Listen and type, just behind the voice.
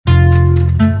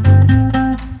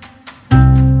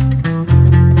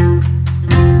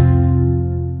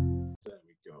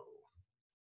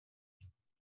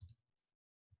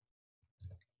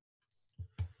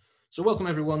So welcome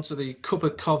everyone to the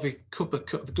Cuppa Coffee,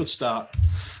 the good start.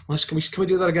 Can we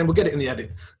do that again? We'll get it in the edit.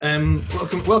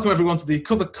 Welcome everyone to the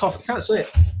Cuppa Coffee. Can't say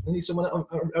it. I need someone.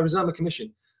 I resign my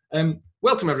commission.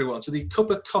 Welcome everyone to the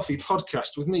Cuppa Coffee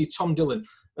Podcast with me, Tom Dillon.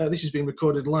 This has been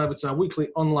recorded live at our weekly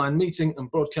online meeting and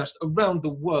broadcast around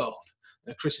the world.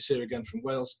 Chris is here again from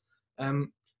Wales.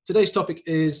 Today's topic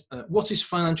is what is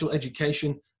financial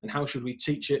education and how should we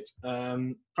teach it?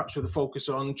 Perhaps with a focus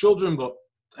on children, but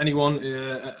anyone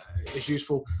is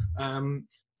useful. And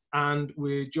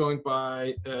we're joined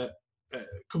by a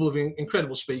couple of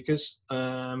incredible speakers.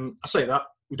 I say that,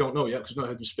 we don't know yet because we've not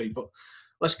heard them speak, but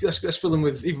let's fill them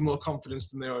with even more confidence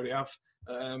than they already have.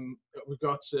 We've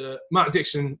got Mark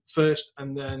Dixon first,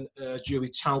 and then Julie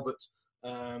Talbot,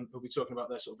 who'll be talking about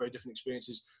their sort of very different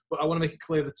experiences. But I want to make it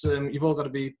clear that you've all got to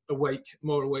be awake,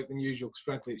 more awake than usual, because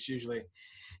frankly, it's usually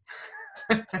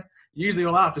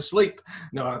all half asleep.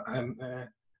 No,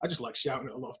 I just like shouting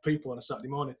at a lot of people on a Saturday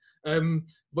morning.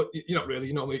 But you're not really,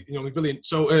 you're normally brilliant.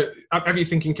 So have your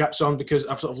thinking caps on, because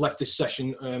I've sort of left this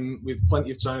session with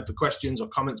plenty of time for questions or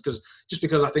comments, because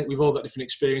I think we've all got different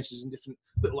experiences and different,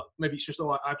 maybe it's just,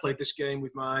 I played this game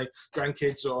with my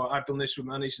grandkids, or I've done this with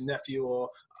my niece and nephew, or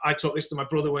I taught this to my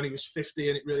brother when he was 50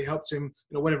 and it really helped him,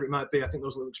 whatever it might be. I think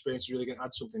those little experiences are really going to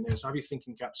add something there. So have your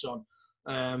thinking caps on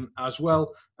as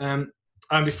well.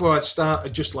 And before I start,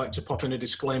 I'd just like to pop in a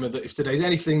disclaimer that if today's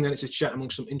anything, then it's a chat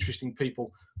amongst some interesting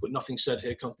people, but nothing said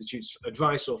here constitutes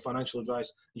advice or financial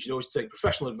advice. You should always take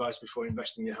professional advice before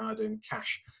investing your hard-earned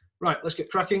cash. Right, let's get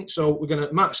cracking. So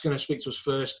Mark's going to speak to us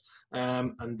first,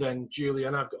 and then Julie,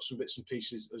 and I've got some bits and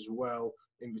pieces as well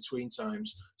in between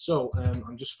times. So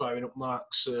I'm just firing up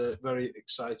Mark's very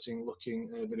exciting looking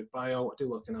bit of bio. I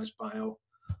do like a nice bio.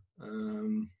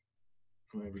 Where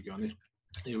have we gone?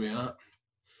 Here we are.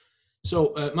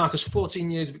 So Mark has 14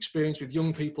 years of experience with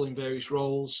young people in various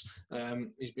roles.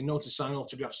 He's been known to sign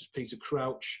autographs as Peter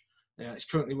Crouch. He's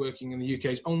currently working in the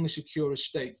UK's only secure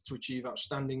estate to achieve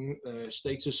outstanding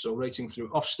status, so rating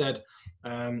through Ofsted.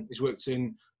 He's worked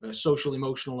in social,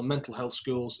 emotional and mental health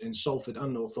schools in Salford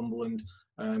and Northumberland,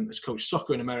 has coached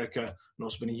soccer in America, and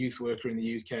also been a youth worker in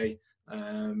the UK,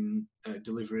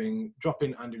 delivering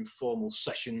drop-in and informal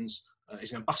sessions.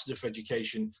 He's an ambassador for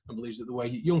education and believes that the way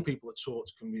young people are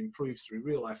taught can be improved through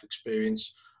real-life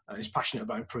experience. He's passionate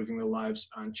about improving their lives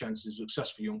and chances of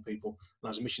success for young people, and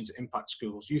has a mission to impact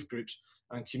schools, youth groups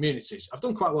and communities. I've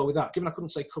done quite well with that, given I couldn't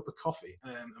say cup of coffee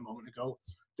a moment ago.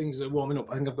 Things are warming up.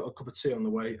 I think I've got a cup of tea on the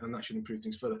way, and that should improve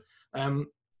things further.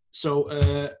 So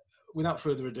without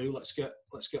further ado, let's get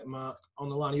Mark on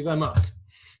the line. Are you there, Mark?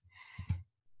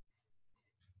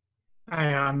 I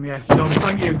am, yes. So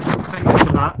thank you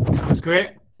for that. That was great.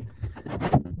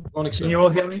 Morning, can you all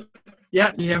hear me?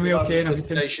 Yeah, you hear me okay?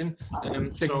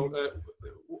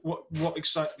 What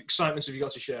excitements have you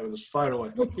got to share with us? Fire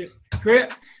away. Okay, great.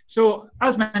 So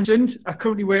as mentioned, I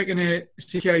currently work in a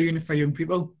CCI unit for young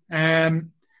people.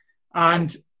 And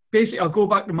basically, I'll go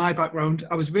back to my background.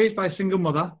 I was raised by a single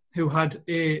mother who had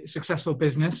a successful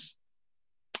business.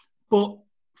 But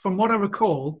from what I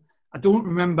recall, I don't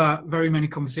remember very many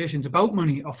conversations about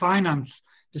money or finance,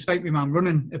 despite my mum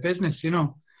running a business,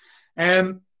 The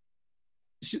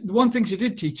one thing she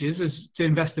did teach us is to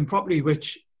invest in property, which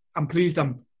I'm pleased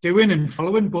I'm doing and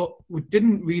following, but we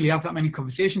didn't really have that many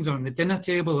conversations on the dinner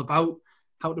table about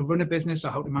how to run a business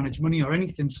or how to manage money or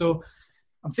anything. So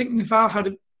I'm thinking if I had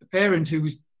a parent who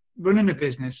was running a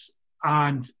business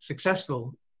and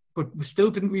successful, but we still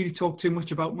didn't really talk too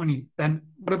much about money, then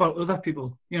what about other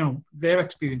people, their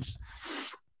experience?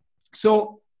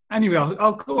 So anyway,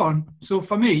 I'll go on. So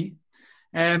for me,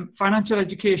 financial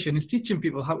education is teaching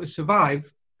people how to survive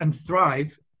and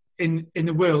thrive in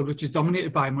a world which is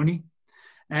dominated by money.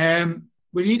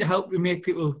 We need to help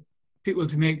people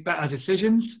to make better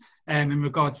decisions in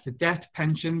regards to debt,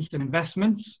 pensions and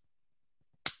investments.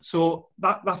 So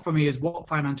that for me is what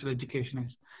financial education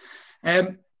is.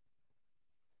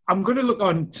 I'm going to look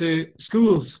on to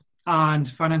schools and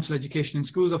financial education in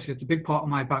schools. Obviously, it's a big part of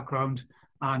my background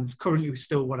and currently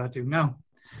still what I do now.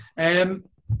 In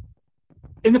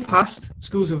the past,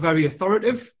 schools were very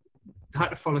authoritative, had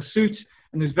to follow suit,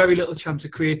 and there's very little chance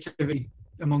of creativity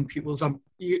among pupils.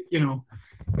 It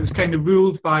was kind of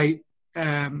ruled by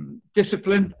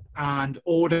discipline and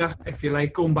order, if you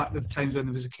like, going back to the times when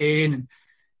there was a cane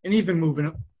and even moving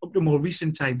up to more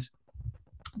recent times.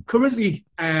 Currently,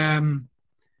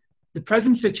 the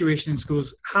present situation in schools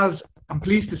has, I'm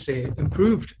pleased to say,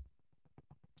 improved.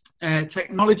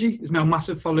 Technology is now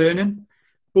massive for learning,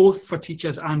 both for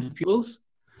teachers and pupils.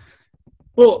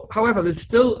 But, however, there's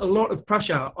still a lot of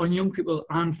pressure on young people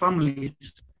and families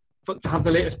to have the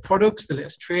latest products, the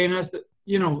latest trainers,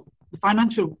 the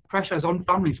financial pressures on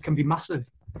families can be massive.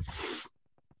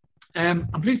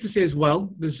 I'm pleased to say as well,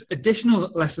 there's additional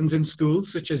lessons in schools,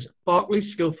 such as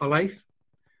Barclays Skill for Life,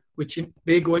 which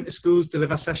they go into schools,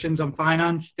 deliver sessions on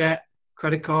finance, debt,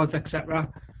 credit cards, etc.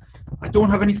 I don't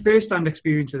have any first-hand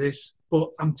experience of this, but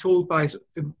I'm told by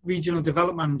the regional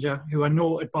development manager who I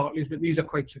know at Barclays that these are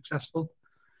quite successful.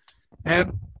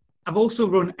 I've also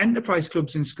run enterprise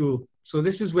clubs in school. So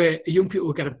this is where young people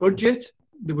would get a budget,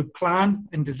 they would plan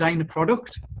and design a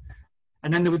product,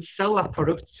 and then they would sell that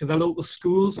product to the local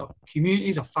schools or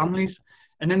communities or families,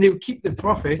 and then they would keep the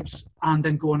profits and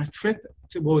then go on a trip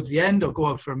towards the end or go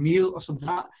out for a meal or something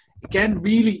like that. Again,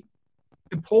 really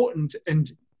important in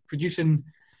producing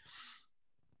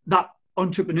that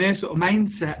entrepreneur sort of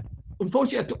mindset.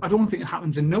 Unfortunately, I don't think it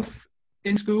happens enough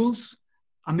in schools.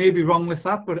 I may be wrong with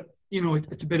that, but you know,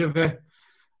 it's a bit of a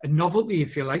novelty,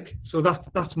 if you like. So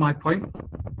that's my point.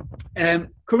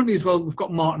 Currently as well, we've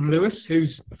got Martin Lewis,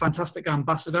 who's a fantastic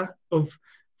ambassador of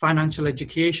financial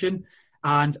education.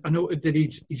 And I noted that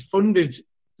he's funded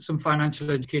some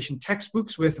financial education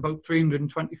textbooks worth about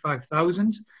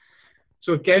 $325,000.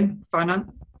 So again,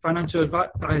 financial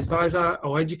advisor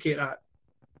or educator,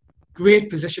 great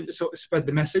position to sort of spread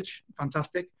the message.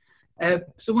 Fantastic.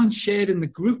 Someone shared in the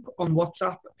group on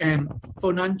WhatsApp,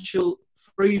 financial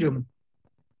freedom.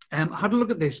 I had a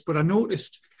look at this, but I noticed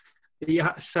that you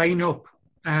had to sign up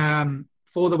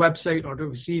for the website or to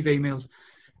receive emails.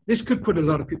 This could put a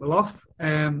lot of people off.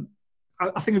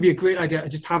 I think it'd be a great idea to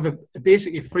just have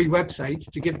basically a free website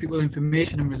to give people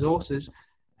information and resources,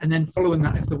 and then following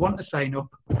that, if they want to sign up,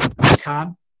 they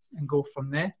can, and go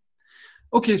from there.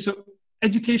 Okay, so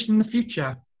education in the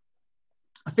future.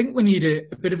 I think we need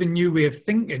a bit of a new way of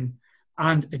thinking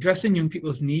and addressing young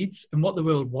people's needs and what the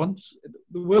world wants.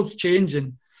 The world's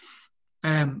changing.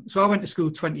 So I went to school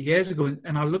 20 years ago,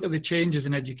 and I look at the changes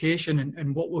in education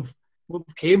and what we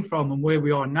came from and where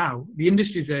we are now. The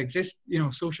industries that exist, you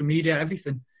know, social media,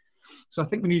 everything. So I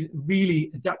think we need to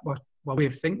really adapt our way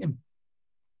of thinking.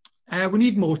 We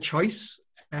need more choice.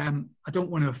 I don't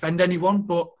want to offend anyone,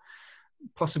 but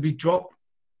possibly drop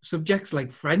subjects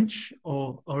like French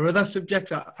or other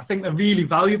subjects. I think they're really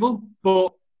valuable, but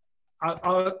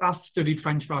I studied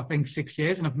French for, I think, 6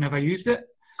 years, and I've never used it.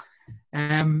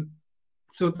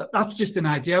 So that's just an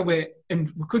idea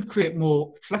and we could create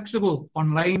more flexible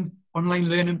online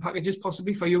learning packages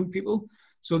possibly for young people.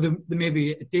 So there may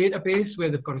be a database where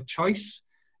they've got a choice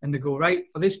and they go, right,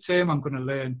 for this term, I'm going to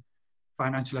learn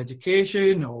financial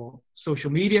education or social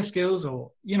media skills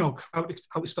or, you know, how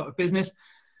to start a business.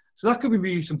 So that could be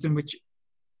really something which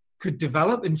could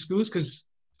develop in schools, because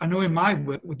I know in my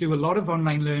work, we do a lot of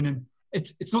online learning.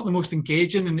 It's not the most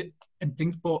engaging and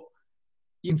things, but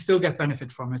you can still get benefit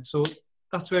from it. So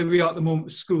that's where we are at the moment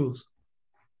with schools.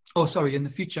 In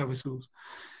the future with schools.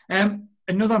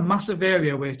 Another massive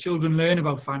area where children learn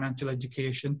about financial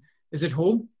education is at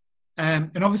home.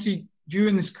 And obviously,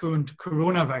 during this current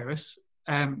coronavirus,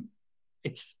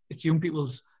 it's young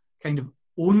people's kind of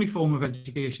only form of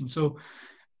education. So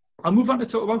I'll move on to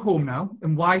talk about home now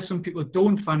and why some people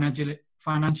don't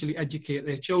financially educate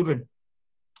their children.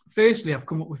 Firstly, I've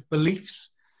come up with beliefs.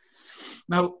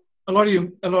 Now, a lot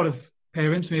of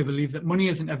parents may believe that money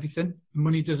isn't everything.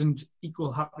 Money doesn't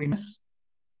equal happiness.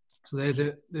 So there's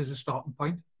a starting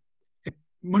point.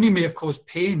 Money may have caused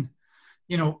pain.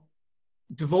 You know,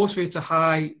 divorce rates are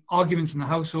high, arguments in the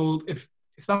household. If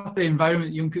that's the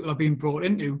environment young people are being brought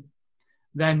into,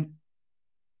 then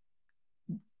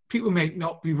families might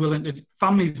not be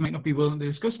willing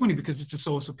to discuss money because it's a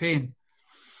source of pain.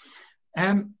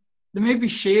 There may be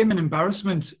shame and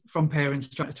embarrassment from parents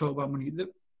trying to talk about money.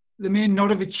 They may not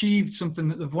have achieved something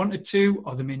that they've wanted to,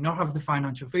 or they may not have the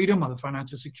financial freedom or the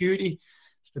financial security,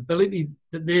 stability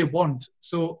that they want.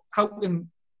 So how can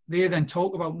they then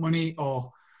talk about money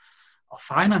or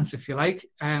finance, if you like,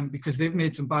 because they've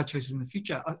made some bad choices in the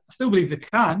future? I still believe they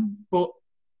can, but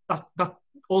that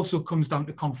also comes down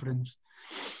to confidence.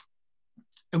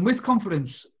 And with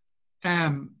confidence,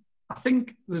 I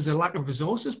think there's a lack of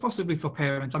resources possibly for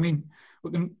parents. I mean,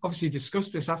 we can obviously discuss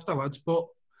this afterwards, but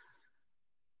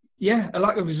yeah, a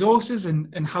lack of resources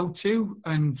and how to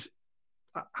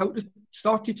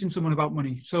start teaching someone about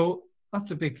money. So that's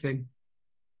a big thing.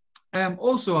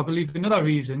 Also, I believe another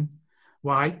reason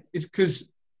why is because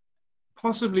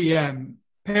possibly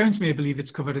parents may believe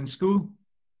it's covered in school,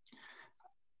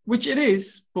 which it is,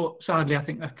 but sadly, I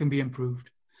think that can be improved.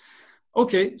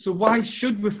 Okay, so why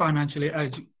should we financially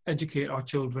educate our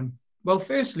children? Well,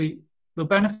 firstly, they'll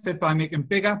benefit by making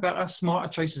bigger, better,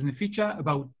 smarter choices in the future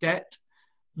about debt,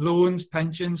 loans,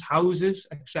 pensions, houses,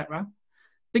 etc.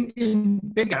 Thinking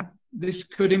bigger, this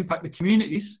could impact the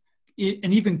communities,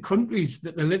 and even countries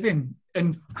that they live in,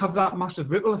 and have that massive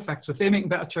ripple effect. So if they're making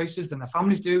better choices than their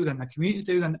families do, than their communities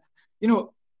do, then, you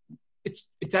know,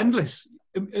 it's endless.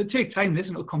 It'll take time, and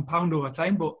it'll compound over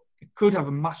time, but it could have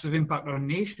a massive impact on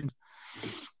nations.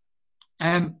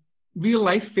 Real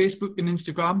life, Facebook and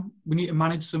Instagram, we need to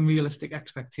manage some realistic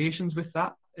expectations with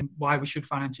that, and why we should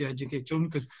financially educate children,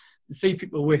 because you see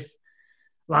people with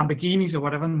Lamborghinis or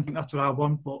whatever and think that's what I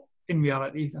want, but in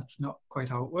reality, that's not quite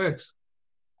how it works.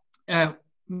 The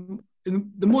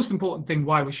most important thing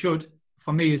why we should,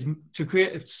 for me, is to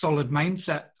create a solid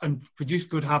mindset and produce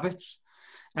good habits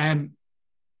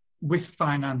with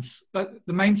finance. But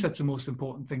the mindset's the most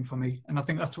important thing for me, and I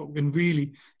think that's what we can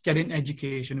really get into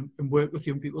education and work with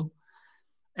young people.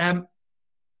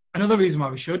 Another reason why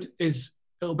we should is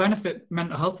it'll benefit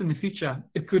mental health in the future.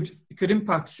 It could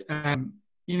impact,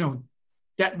 you know,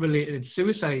 debt-related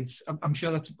suicides. I'm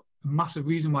sure that's a massive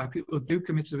reason why people do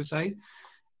commit suicide.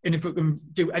 And if we can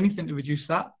do anything to reduce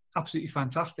that, absolutely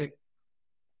fantastic.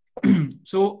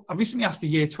 So I recently asked the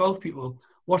Year 12 people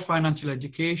what financial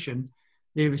education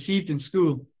they received in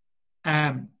school.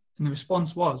 And the response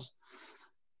was,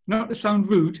 not to sound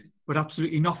rude, but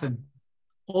absolutely nothing.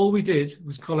 All we did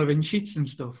was colour in sheets and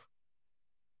stuff.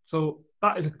 So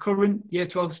that is a current Year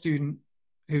 12 student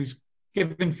who's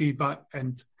given feedback,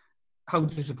 and how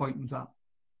disappointing is that?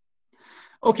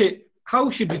 Okay,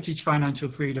 how should we teach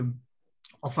financial freedom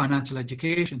or financial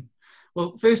education?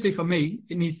 Well, firstly, for me,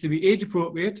 it needs to be age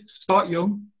appropriate, start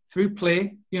young, through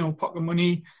play, you know, pocket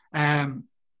money,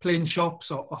 playing shops,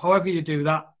 or however you do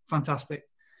that, fantastic.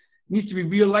 It needs to be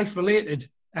real life related.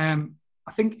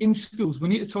 I think in schools, we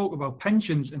need to talk about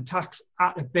pensions and tax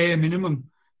at a bare minimum,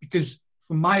 because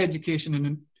from my education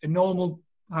in a normal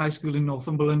high school in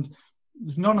Northumberland,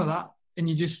 there's none of that. And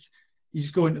you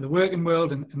just go into the working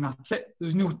world and that's it.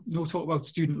 There's no talk about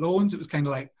student loans. It was kind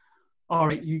of like, all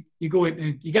right, you go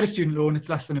in, you get a student loan, it's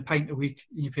less than a pint a week,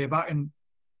 and you pay back, and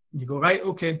you go, right,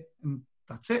 okay, and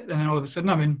that's it. Then all of a sudden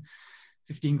I'm in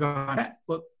 15 grand debt,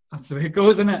 but that's the way it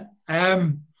goes, isn't it?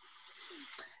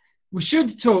 We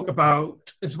should talk about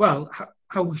as well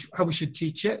how we should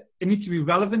teach it. It needs to be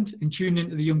relevant and tuned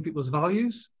into the young people's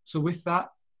values. So with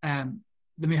that,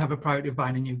 they may have a priority of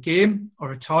buying a new game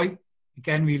or a toy.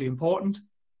 Again, really important.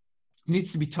 It needs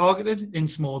to be targeted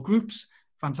in small groups.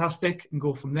 Fantastic, and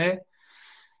go from there.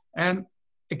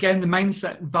 Again, the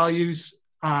mindset, values,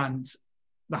 and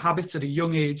the habits at a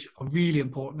young age are really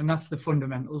important, and that's the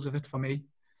fundamentals of it for me.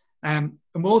 And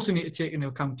we also need to take into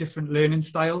account different learning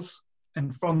styles,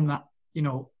 and from that, you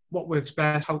know, what works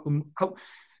best.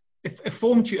 If a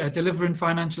form tutor delivering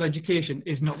financial education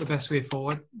is not the best way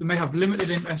forward, they may have limited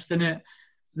interest in it.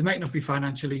 They might not be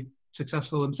financially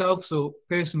successful themselves. So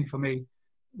personally, for me,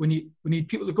 we need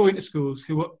people to go into schools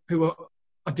who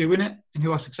are doing it and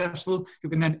who are successful, who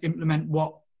can then implement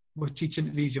what we're teaching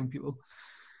to these young people.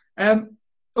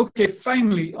 Okay,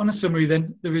 finally, on a summary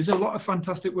then, there is a lot of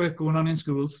fantastic work going on in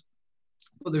schools,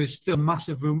 but there is still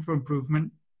massive room for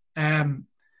improvement.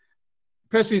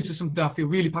 Personally, this is something I feel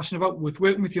really passionate about, with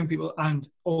working with young people and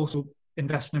also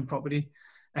investing in property.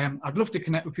 I'd love to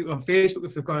connect with people on Facebook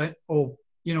if they've got it, or,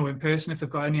 you know, in person if they've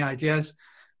got any ideas,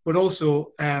 but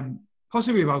also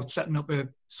possibly about setting up a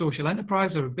social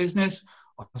enterprise or a business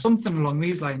or something along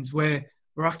these lines, where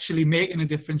we're actually making a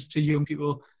difference to young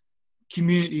people,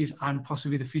 communities, and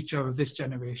possibly the future of this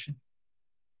generation.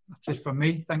 That's it from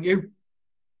me. Thank you.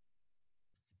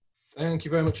 Thank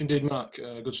you very much indeed, Mark.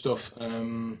 Good stuff.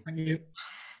 Thank you.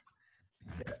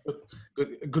 Yeah,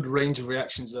 good range of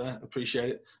reactions there. Appreciate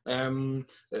it.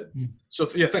 So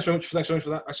yeah, thanks very much for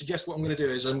that. I suggest what I'm going to do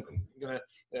is I'm going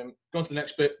to go on to the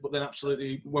next bit, but then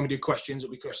absolutely when we do questions,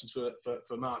 it'll be questions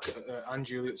for Mark and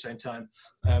Julie at the same time.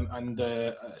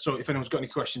 So if anyone's got any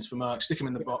questions for Mark, stick them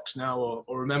in the box now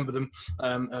or remember them,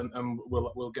 and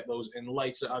we'll get those in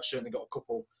later. I've certainly got a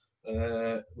couple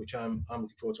which I'm looking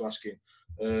forward to asking.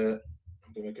 I'm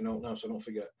going to make a note now so I don't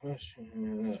forget.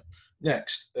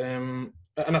 Next, and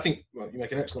I think, well, you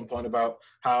make an excellent point about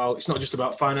how it's not just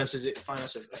about finances,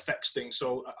 finance affects things.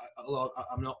 So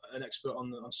I'm not an expert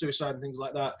on suicide and things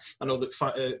like that. I know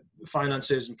that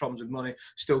finances and problems with money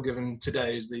still given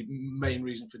today is the main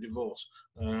reason for divorce.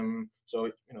 So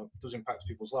it, you know, does impact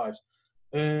people's lives.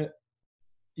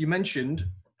 You mentioned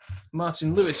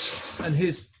Martin Lewis and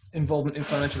his involvement in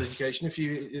financial education,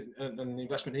 and the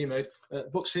investment he made.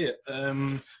 Books here.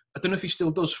 I don't know if he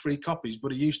still does free copies,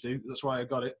 but he used to. That's why I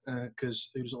got it, because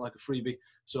who doesn't like a freebie?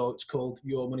 So it's called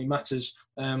Your Money Matters,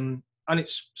 and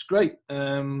it's great. I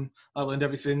learned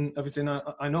everything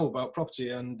I know about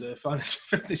property and finance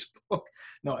from this book.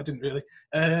 No, I didn't really,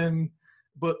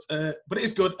 but it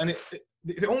is good. And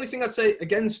the only thing I'd say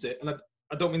against it, and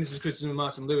I don't mean this as criticism of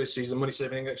Martin Lewis. He's a money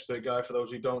saving expert guy, for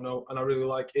those who don't know, and I really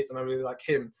like it, and I really like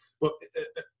him. But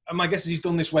my guess is he's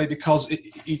done this way because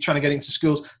he's trying to get into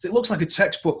schools. So it looks like a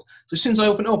textbook. So since I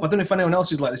open up, I don't know if anyone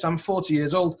else is like this. I'm 40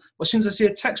 years old, but since I see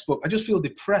a textbook, I just feel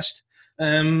depressed.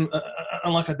 And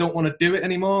like I don't want to do it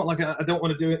anymore. Like I don't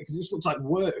want to do it because it just looks like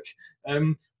work.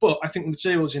 But I think the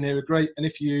materials in here are great, and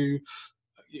if you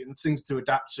things to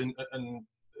adapt and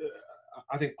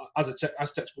I think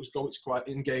as textbooks go, it's quite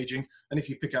engaging. And if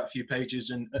you pick out a few pages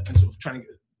and sort of try and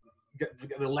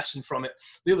get the lesson from it.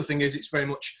 The other thing is it's very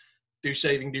much do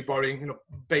saving, do borrowing,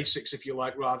 basics if you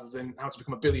like, rather than how to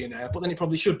become a billionaire. But then it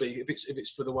probably should be if it's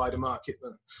for the wider market.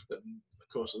 Of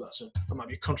course, that might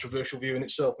be a controversial view in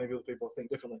itself. Maybe other people think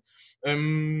differently.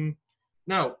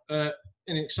 Now, an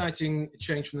exciting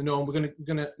change from the norm. We're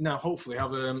gonna now hopefully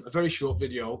have a very short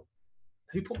video.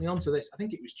 Who put me onto this? I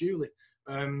think it was Julie.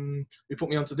 Who put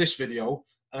me onto this video.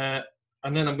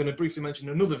 And then I'm going to briefly mention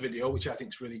another video, which I think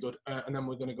is really good. And then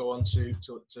we're going to go on to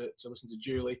listen to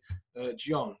Julie.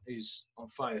 John is on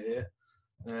fire here.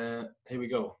 Here we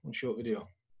go, one short video.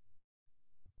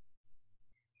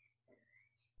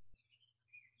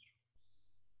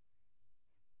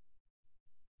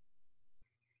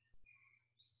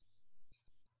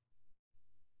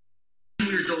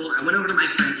 Years old, I went over to my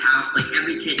friend's house like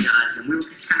every kid does, and we were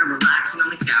just kind of relaxing on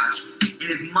the couch, and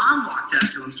his mom walked up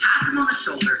to him, tapped him on the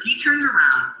shoulder. He turned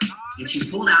around, and she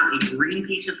pulled out a green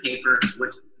piece of paper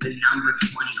with the number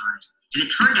 20 on it, and it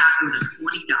turned out it was a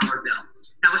 $20 bill.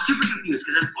 Now, I was super confused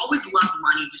because I've always loved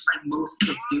money, just like most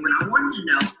kids do, and I wanted to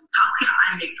know, how can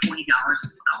I make $20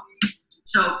 as well?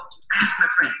 So I asked my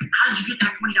friend, how did you get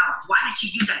that $20? Why did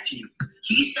she give that to you?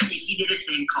 He said that he did a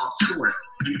thing called chores,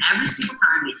 and every single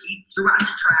time that he threw out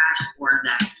the trash or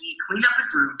that he cleaned up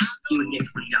his room, he would get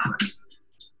 $20.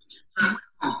 So I went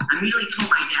home. I immediately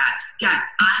told my Dad,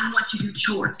 I want to do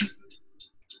chores.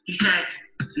 He said,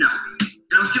 no.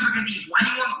 And I was super confused. Why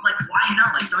not? Like,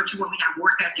 don't you want me to have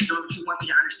work ethic? Don't you want me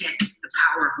to understand the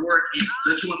power of work? And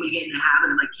don't you want me to get in the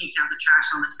habit of like taking out the trash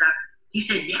and all this stuff? He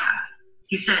said, yeah.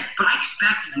 He said, but I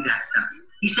expect you to do that stuff.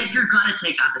 He said, you're going to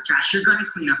take out the trash. You're going to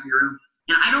clean up your room.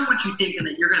 And I don't want you thinking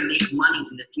that you're going to make money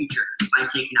in the future by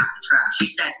taking out the trash. He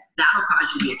said, that'll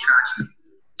cause you to be a trash man.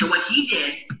 So what he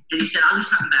did is he said, I'll do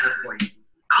something better for you.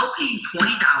 I'll pay you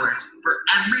 $20 for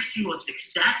every single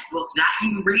success book that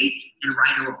you read and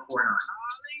write a report on.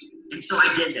 And so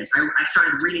I did this. I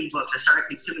started reading books. I started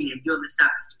consuming and doing this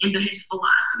stuff. And his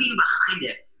philosophy behind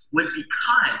it was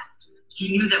because he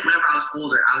knew that whenever I was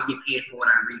older, I would get paid for what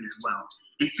I read as well.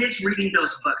 And since reading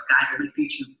those books, guys, I've been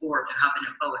featured Forbes and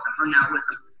Huffington Post. I've hung out with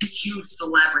some huge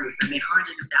celebrities. I made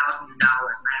hundreds of thousands of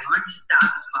dollars, and I have hundreds of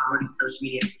thousands of followers on social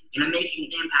media. And I'm making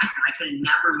an impact that I could have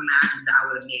never imagined that I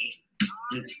would have made.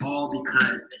 And it's all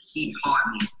because he taught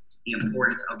me the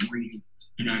importance of reading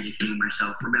and educating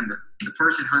myself. Remember, the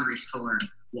person hungry to learn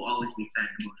will always be fed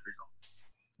the most results.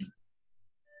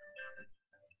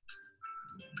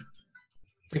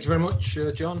 Thank you very much,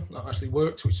 John. That actually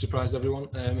worked, which surprised everyone.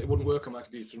 It wouldn't work on my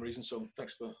computer for some reason, so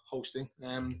thanks for hosting.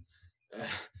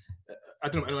 I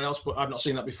don't know anyone else, but I've not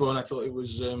seen that before, and I thought it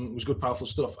was good, powerful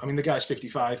stuff. I mean, the guy's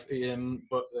 55,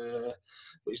 but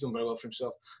he's done very well for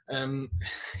himself.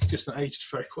 He's just not aged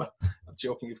very well. I'm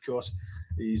joking, of course.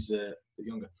 He's a bit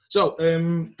younger. So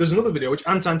there's another video which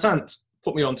Antant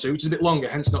put me onto, which is a bit longer,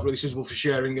 hence not really suitable for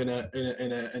sharing in a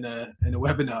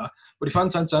webinar. But if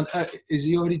Antant, is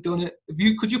he already done it?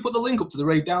 Could you put the link up to the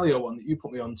Ray Dalio one that you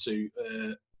put me onto?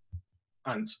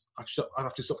 Ant, I'll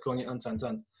have to stop calling it Antant.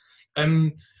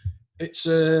 It's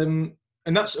and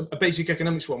that's a basic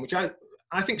economics one, which I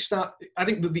think that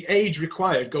the age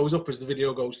required goes up as the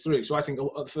video goes through. So I think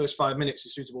the first 5 minutes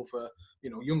is suitable for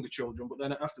younger children, but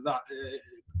then after that,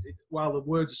 while the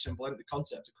words are simple, I think the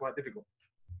concepts are quite difficult.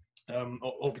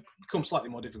 Or become slightly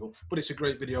more difficult, but it's a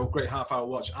great video, great half-hour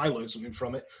watch. I learned something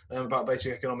from it about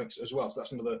basic economics as well, so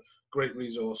that's another great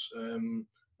resource,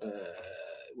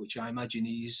 which I imagine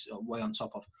he's way on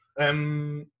top of.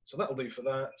 So that'll do for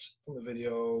that. On the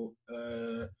video,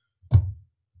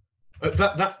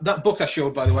 that book I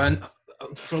showed, by the way, and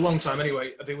for a long time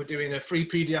anyway, they were doing a free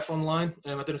PDF online. I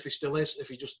don't know if it still is, if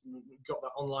you just got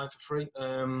that online for free. I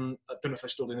don't know if they're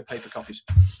still doing the paper copies.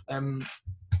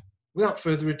 Without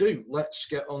further ado, let's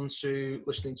get on to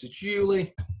listening to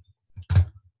Julie.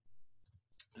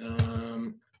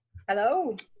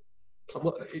 Hello.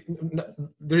 Well,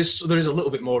 there is a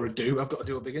little bit more ado. I've got to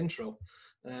do a big intro.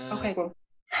 Okay, cool.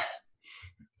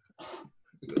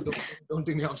 Don't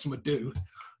do me out some ado.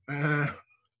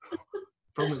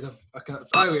 Problem is, I can't.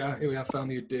 Oh, here we are.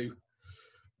 Found the ado.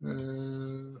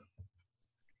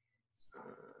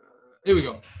 Here we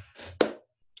go.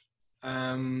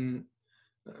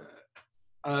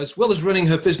 As well as running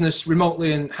her business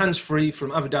remotely and hands-free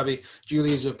from Abu Dhabi,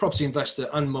 Julie is a property investor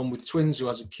and mum with twins who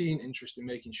has a keen interest in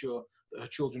making sure that her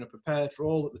children are prepared for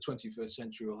all that the 21st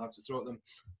century will have to throw at them.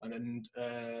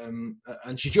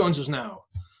 And she joins us now.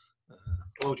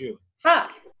 Hello, Julie.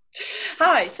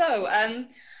 Hi. So I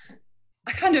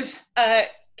kind of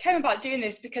came about doing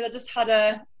this because I just had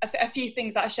a few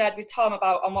things that I shared with Tom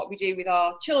about on what we do with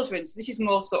our children. So this is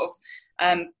more sort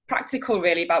of practical,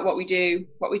 really, about what we do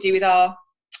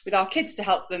with our kids to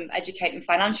help them, educate them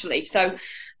financially. So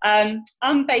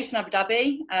I'm based in Abu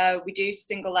Dhabi. We do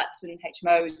single lets and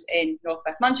HMOs in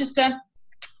northwest Manchester.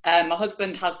 My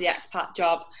husband has the expat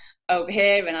job over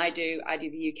here, and I do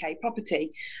the UK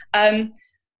property. And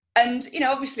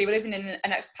obviously we're living in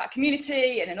an expat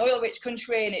community in an oil-rich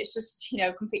country, and it's just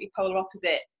completely polar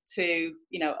opposite to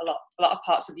a lot of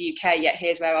parts of the UK. Yet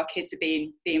here's where our kids are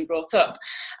being brought up.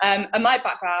 And my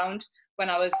background, when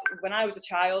I was a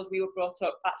child, we were brought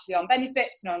up actually on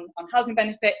benefits and on housing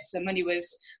benefits, and money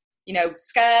was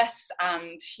scarce,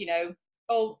 and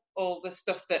all the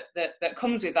stuff that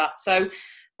comes with that. So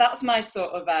that's my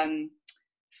sort of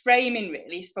framing,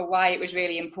 really, for why it was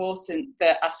really important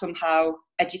that I somehow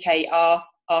educate our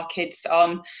kids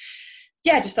on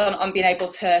being able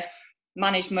to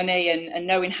manage money and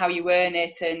knowing how you earn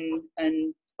it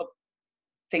and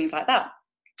things like that.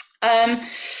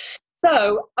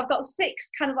 So I've got 6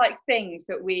 kind of like things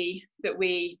that we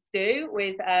do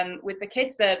with the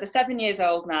kids. They're 7 years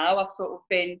old now. I've sort of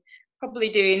been probably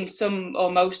doing some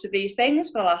or most of these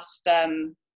things for the last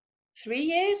 3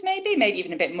 years, maybe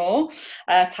even a bit more.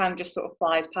 Time just sort of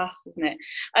flies past, doesn't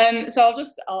it? So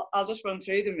I'll just run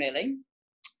through them, really.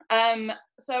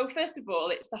 So first of all,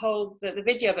 it's the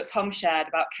video that Tom shared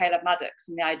about Caleb Maddox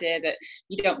and the idea that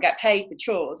you don't get paid for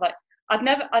chores. Like I'd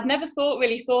never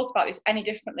really thought about this any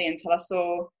differently until I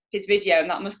saw his video, and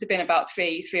that must have been about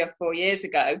 3 or 4 years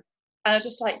ago. And I was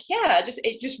just like,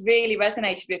 it just really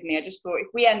resonated with me. I just thought, if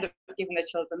we end up giving the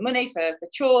children money for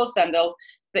chores, then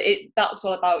that's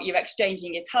all about you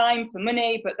exchanging your time for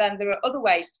money. But then there are other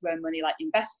ways to earn money, like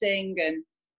investing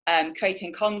and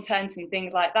creating content and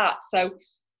things like that. So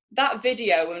that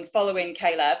video and following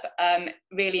Caleb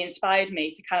really inspired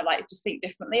me to kind of like just think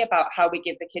differently about how we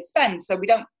give the kids spends. So we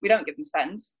don't give them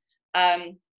spends.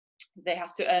 They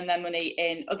have to earn their money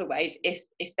in other ways if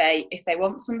they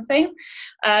want something.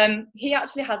 He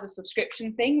actually has a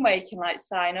subscription thing where you can like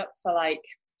sign up for like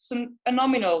a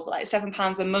nominal, like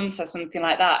 £7 a month or something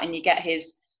like that, and you get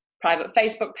his private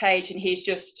Facebook page, and he's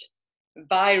just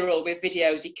viral with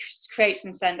videos. He creates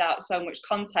and sends out so much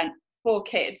content for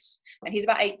kids, and he's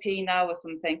about 18 now or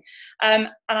something. And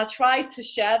I tried to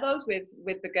share those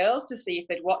with the girls to see if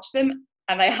they'd watch them,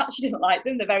 and they actually didn't like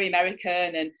them. They're very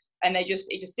American, and it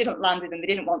just didn't land with them. They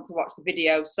didn't want to watch the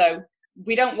video. So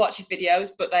we don't watch his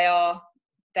videos, but they are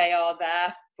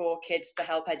there for kids to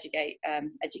help educate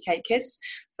kids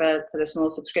for the small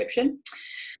subscription.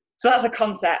 So that's a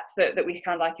concept that we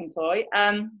kind of like employ.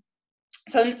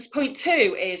 So point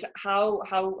 2 is how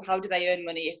do they earn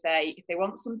money if they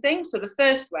want something. So the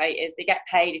first way is they get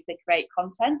paid if they create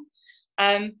content.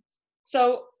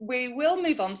 So we will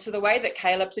move on to the way that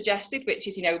Caleb suggested, which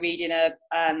is reading a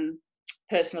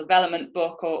personal development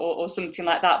book or something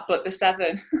like that. But the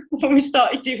 7, when we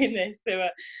started doing this,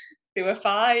 they were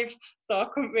 5, so I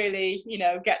couldn't really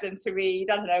get them to read,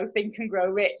 I don't know, Think and Grow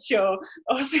Rich or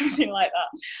something like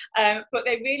that. But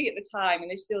they really, at the time,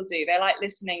 and they still do, they like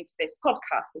listening to this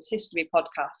podcast, this history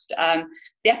podcast.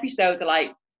 The episodes are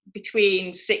like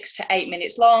between 6 to 8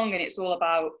 minutes long, and it's all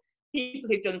about people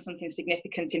who've done something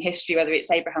significant in history, whether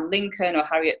it's Abraham Lincoln or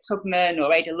Harriet Tubman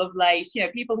or Ada Lovelace,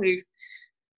 people who've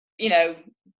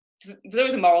there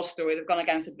was a moral story, they've gone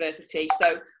against adversity.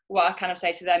 So what I kind of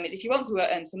say to them is, if you want to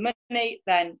earn some money,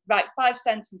 then write 5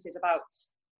 sentences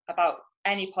about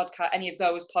any of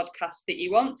those podcasts that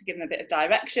you want, to give them a bit of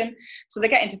direction. So they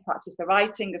get into practice the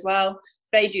writing as well.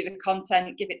 They do the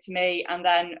content, give it to me, and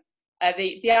then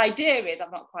the idea is,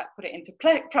 I've not quite put it into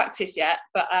practice yet,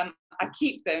 but I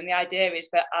keep them. The idea is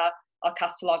that I'll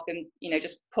catalogue them,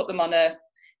 just put them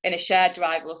in a shared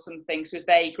drive or something. So as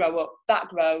they grow up, that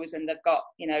grows, and they've got,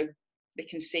 they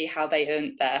can see how they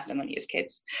earned their money as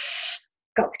kids.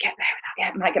 Got to get there with that.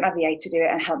 Yeah, might get my VA to do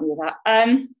it and help me with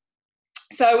that.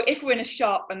 So if we're in a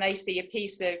shop and they see a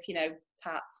piece of,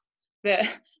 tat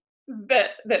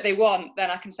that they want,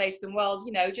 then I can say to them, well,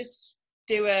 just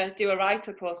do a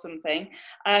write-up or something,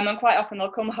 and quite often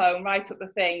they'll come home, write up the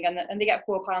thing, and they get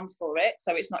 £4 for it,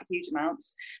 so it's not huge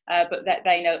amounts, but that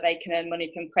they know that they can earn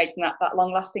money from creating that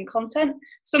long-lasting content.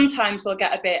 Sometimes they'll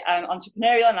get a bit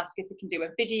entrepreneurial and ask if we can do a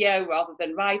video rather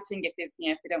than writing, if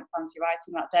they don't fancy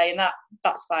writing that day, and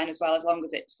that's fine as well, as long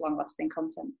as it's long-lasting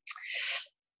content.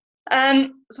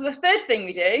 So the third thing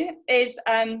we do is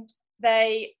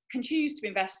they can choose to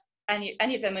invest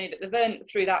any of their money that they've earned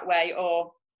through that way,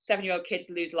 or 7-year-old kids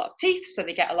lose a lot of teeth, so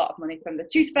they get a lot of money from the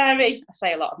tooth fairy. I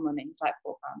say a lot of money, it's like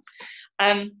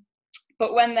 £4.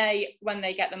 But when they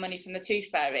get the money from the tooth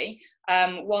fairy,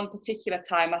 one particular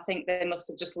time, I think they must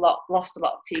have just lost a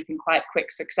lot of teeth in quite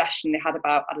quick succession. They had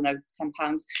about, I don't know,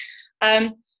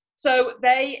 £10. So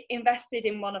they invested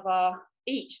in one of our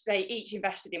they each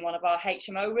invested in one of our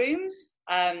HMO rooms.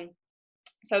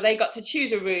 So they got to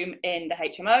choose a room in the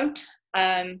HMO.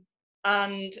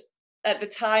 And at the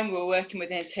time we were working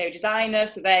with an interior designer,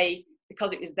 so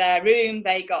because it was their room,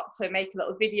 they got to make a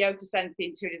little video to send to the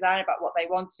interior designer about what they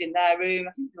wanted in their room.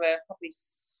 I think there were probably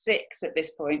 6 at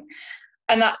this point.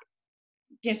 And that,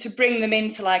 to bring them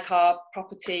into like our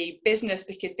property business,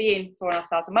 because being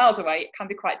 4,500 miles away, it can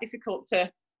be quite difficult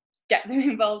to get them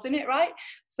involved in it, right?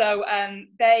 So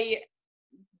they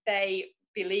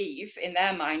believe in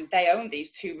their mind they own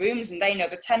these 2 rooms, and they know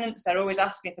the tenants. They're always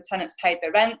asking if the tenants paid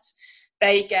their rent.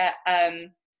 They get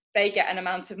an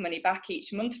amount of money back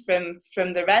each month from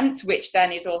the rent, which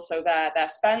then is also their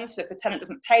spend. So if the tenant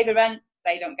doesn't pay the rent,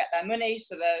 they don't get their money.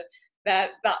 So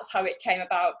that's how it came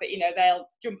about. But they'll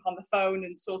jump on the phone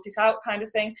and sort it out, kind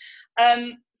of thing.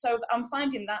 So I'm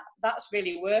finding that's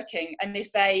really working. And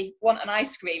if they want an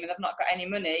ice cream and they've not got any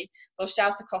money, they'll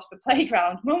shout across the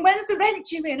playground, "Mum, when's the rent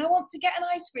due in? I want to get an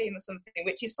ice cream," or something,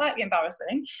 which is slightly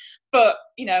embarrassing. But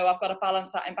I've got to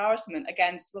balance that embarrassment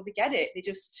against, well, they get it. They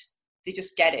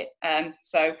just get it.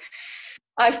 So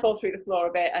I fall through the floor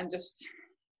a bit, and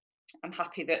I'm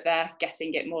happy that they're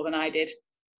getting it more than I did.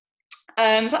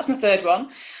 So that's my third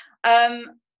one.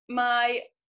 My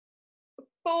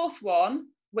fourth one,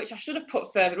 which I should have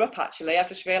put further up, actually, I've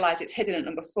just realised it's hidden at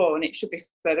number 4 and it should be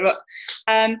further up.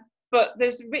 But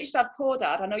there's Rich Dad Poor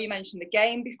Dad. I know you mentioned the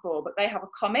game before, but they have a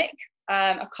comic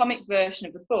version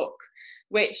of the book,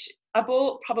 which I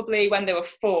bought probably when they were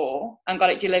 4 and got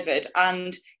it delivered.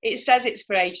 And it says it's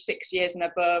for age 6 years and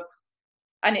above.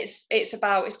 And it's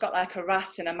got like a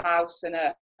rat and a mouse and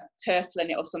a turtle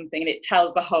in it or something, and it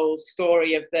tells the whole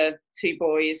story of the 2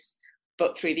 boys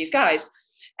but through these guys.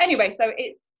 Anyway, so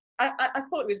I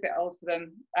thought it was a bit old for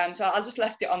them, so I just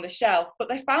left it on the shelf, but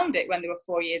they found it when they were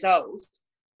 4 years old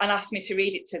and asked me to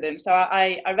read it to them, so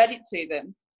I read it to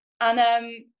them. And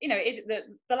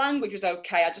the language was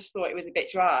okay, I just thought it was a bit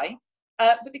dry,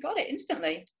 but they got it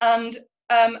instantly. And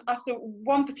after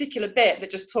one particular bit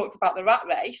that just talked about the rat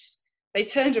race, they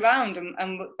turned around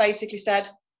and basically said,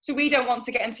 "So we don't want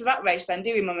to get into that race then,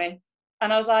 do we, Mummy?"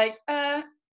 And I was like,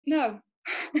 no.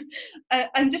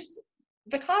 And just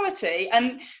the clarity.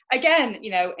 And again,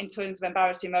 in terms of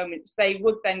embarrassing moments, they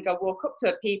would then go walk up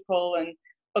to people and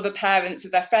other parents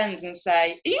of their friends and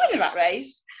say, "Are you in the rat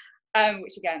race?"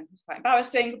 Which again was quite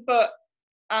embarrassing. But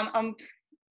I'm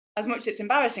as much as it's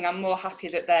embarrassing, I'm more happy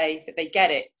that they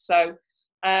get it. So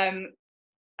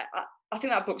I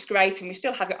think that book's great, and we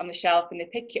still have it on the shelf, and they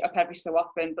pick it up every so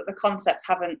often, but the concepts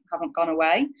haven't gone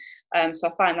away. So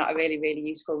I find that a really, really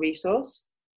useful resource.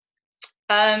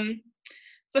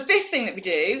 So the 5th thing that we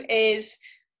do is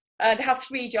they have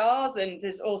 3 jars, and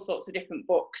there's all sorts of different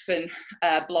books and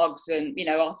blogs and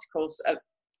articles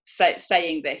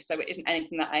saying this, so it isn't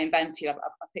anything that I invented. I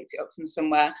picked it up from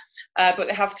somewhere. But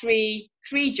they have three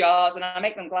jars, and I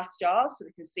make them glass jars so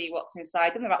they can see what's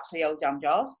inside them. They're actually old jam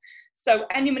jars. So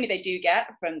any money they do get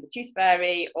from the tooth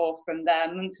fairy, or from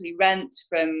their monthly rent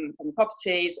from the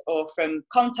properties, or from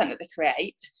content that they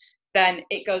create, then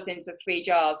it goes into 3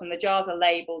 jars, and the jars are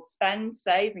labelled spend,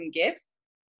 save and give.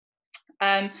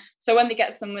 So when they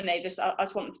get some money, I just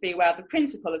want them to be aware of the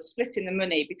principle of splitting the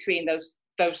money between those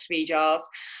 3 jars.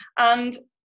 And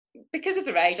because of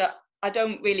their age, I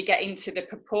don't really get into the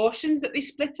proportions that they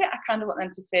split it. I kind of want them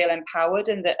to feel empowered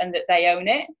and that they own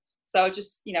it. So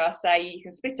just, I say you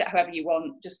can split it however you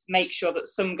want, just make sure that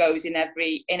some goes in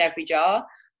every jar.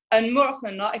 And more often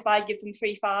than not, if I give them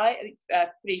 3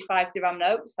 5 dirham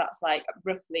notes, that's like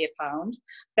roughly £1,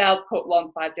 they'll put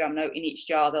 1 5 dirham note in each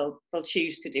jar. They'll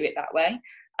choose to do it that way.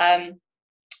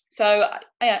 So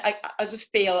I just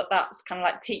feel that that's kind of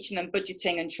like teaching them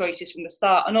budgeting and choices from the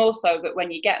start. And also that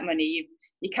when you get money,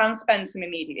 you can spend some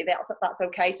immediately. That's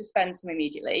okay to spend some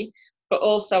immediately, but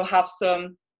also have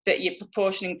some that you're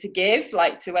proportioning to give,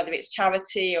 like to whether it's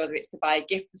charity or whether it's to buy a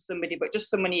gift for somebody, but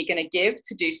just some money you're going to give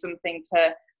to do something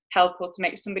to help or to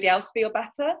make somebody else feel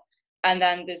better. And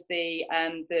then there's the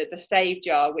save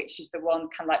jar, which is the one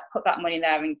kind of like put that money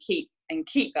there and keep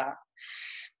that.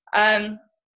 So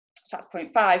that's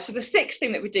point 5. So the 6th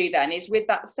thing that we do then is with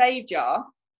that save jar,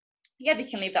 yeah, they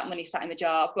can leave that money sat in the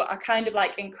jar, but I kind of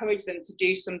like encourage them to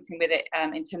do something with it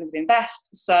in terms of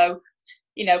invest. So,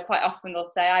 you know, quite often they'll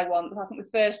say, I think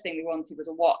the first thing they wanted was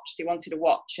a watch. They wanted a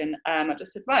watch. And I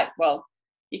just said, right, well,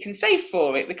 you can save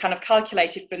for it. We kind of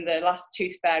calculated from the last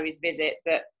Tooth Fairy's visit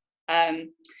that,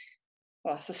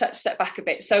 so step back a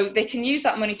bit. So they can use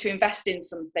that money to invest in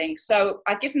something. So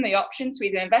I give them the option to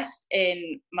either invest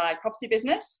in my property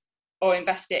business or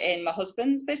invest it in my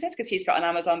husband's business, because he's got an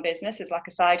Amazon business as like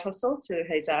a side hustle to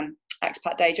his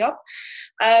expat day job.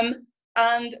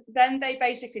 And then they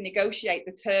basically negotiate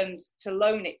the terms to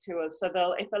loan it to us. So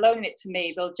if they're loaning it to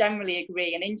me, they'll generally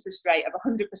agree an interest rate of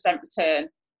 100% return,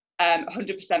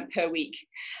 100% per week.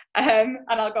 And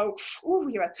I'll go, oh,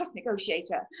 you're a tough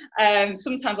negotiator.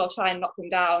 Sometimes I'll try and knock them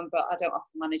down, but I don't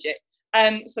often manage it.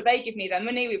 So they give me their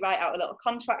money, we write out a little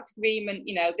contract agreement,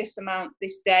 you know, this amount,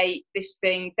 this date, this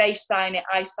thing, they sign it,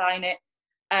 I sign it.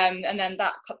 And then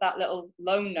that little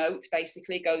loan note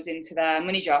basically goes into their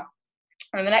money jar.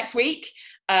 And the next week,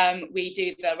 we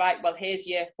do well, here's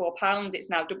your £4, it's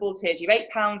now doubled, here's your £8,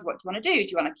 what do you want to do? Do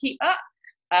you want to keep that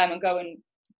and go and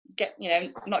get, you know,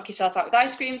 knock yourself out with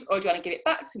ice creams, or do you want to give it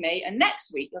back to me? And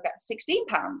next week, you'll get £16.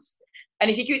 And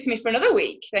if you give it to me for another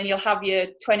week, then you'll have your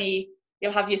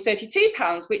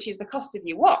 £32, which is the cost of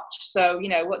your watch. So, you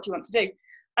know, what do you want to do?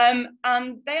 And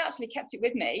they actually kept it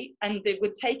with me, and they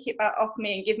would take it back off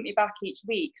me and give it me back each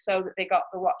week so that they got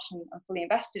the watch and fully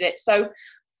invested it. So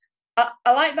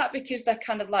I like that, because they're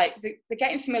kind of like, they're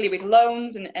getting familiar with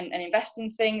loans and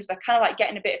investing things. They're kind of like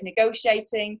getting a bit of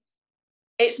negotiating.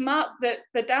 It's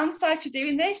the downside to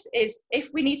doing this is if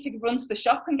we need to run to the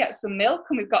shop and get some milk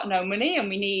and we've got no money and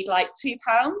we need like £2,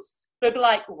 they'll be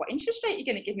like, well, what interest rate are you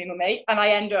going to give me, mummy? And I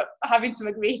end up having to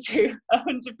agree to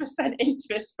 100%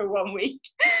 interest for 1 week.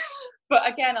 But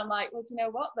again, I'm like, well, do you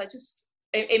know what?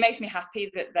 It makes me happy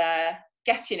that they're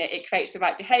getting it. It creates the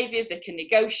right behaviours. They can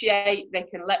negotiate. They're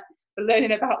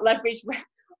learning about leverage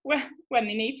when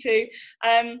they need to.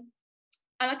 And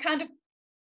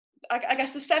I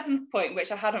guess the 7th point,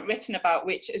 which I hadn't written about,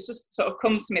 which has just sort of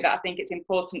come to me that I think it's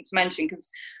important to mention, because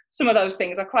some of those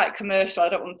things are quite commercial. I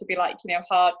don't want to be like, you know,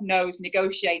 hard-nosed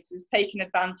negotiators taking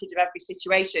advantage of every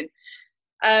situation.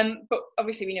 But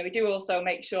obviously, you know, we do also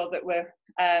make sure that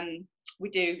we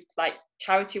do like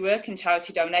charity work and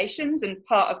charity donations. And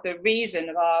part of the reason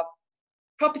of our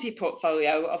property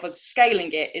portfolio, of us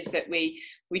scaling it, is that we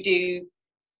do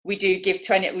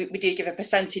give a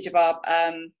percentage of our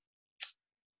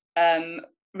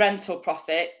rental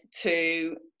profit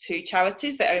to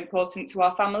charities that are important to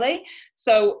our family.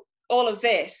 So all of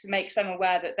this makes them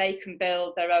aware that they can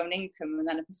build their own income, and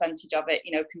then a percentage of it,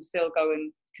 you know, can still go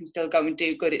and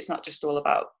do good. It's not just all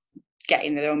about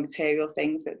getting their own material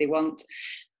things that they want.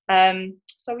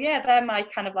 So yeah, they're my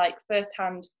kind of like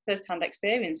first-hand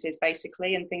experiences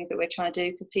basically, and things that we're trying to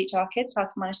do to teach our kids how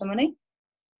to manage their money.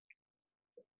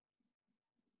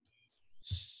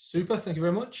 Super, thank you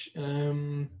very much.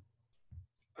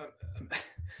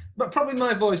 But probably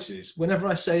my voice is, whenever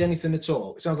I say anything at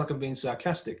all, it sounds like I'm being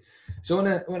sarcastic. So when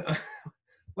I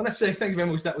say thank you very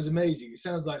much, that was amazing, it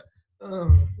sounds like,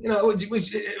 oh, you know,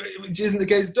 which isn't the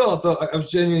case at all. I thought I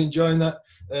was genuinely enjoying that.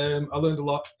 I learned a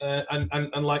lot,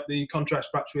 and like the contrast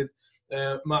perhaps with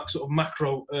Mark's sort of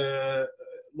macro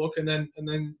look, and then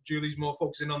Julie's more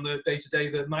focusing on the day-to-day,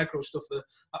 the micro stuff.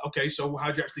 Okay, so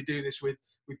how do you actually do this with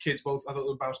kids? Both, I thought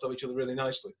they bounced off each other really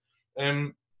nicely.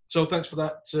 So thanks for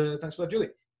that. Thanks for that, Julie.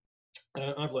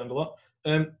 I've learned a lot.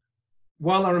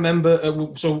 While I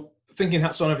remember, so thinking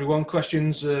hats on everyone,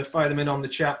 questions, fire them in on the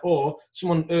chat, or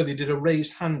someone earlier did a raise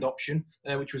hand option,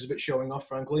 which was a bit showing off,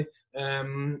 frankly. I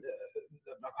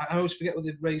always forget what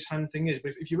the raise hand thing is,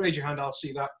 but if you raise your hand, I'll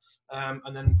see that,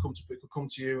 and then it will come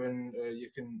to you, and you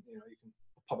can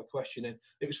pop a question in.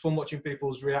 It was fun watching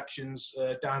people's reactions.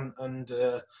 Dan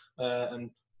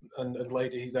and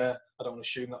lady there, I don't want to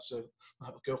assume that's a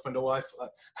girlfriend or wife.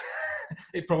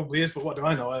 It probably is, but what do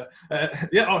I know?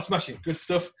 Yeah, oh, smashing, good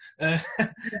stuff.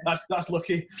 That's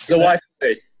lucky. The wife.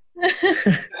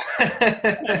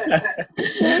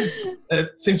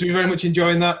 Seems to be very much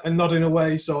enjoying that and nodding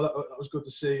away, so that was good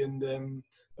to see, and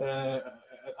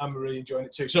Anne-Marie enjoying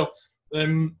it too. So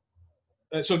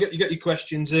so get your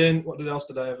questions in. What else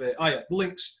did I have here? Yeah,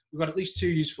 links. We've got at least 2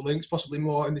 useful links, possibly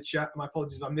more in the chat. My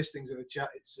apologies if I missed things in the chat.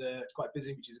 It's quite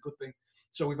busy, which is a good thing.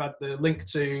 So we've had the link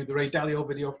to the Ray Dalio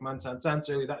video from Antan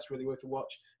Tantali. That's really worth a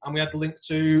watch. And we had the link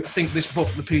to, I think, this book,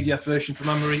 the PDF version from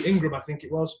Anne-Marie Ingram, I think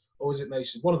it was, or was it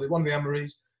Mason? One of the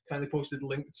Anne-Maries kindly posted the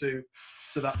link to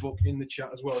that book in the chat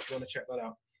as well, if you want to check that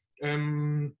out.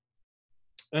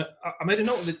 I made a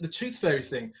note of the tooth fairy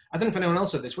thing. I don't know if anyone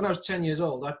else said this. When I was 10 years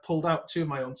old, I pulled out 2 of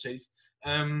my own teeth,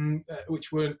 which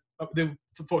they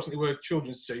unfortunately were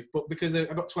children's teeth, but because I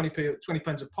got 20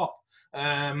 pence a pop.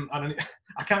 And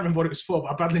I can't remember what it was for,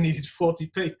 but I badly needed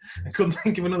 40p and couldn't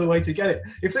think of another way to get it.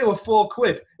 If they were £4,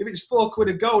 if it's £4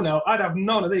 a go now, I'd have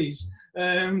none of these.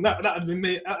 That'd have been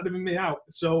me. That'd have been me out.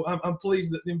 So I'm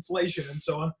pleased that the inflation and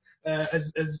so on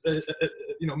has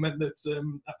meant that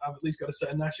I've at least got a set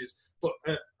of gnashes. But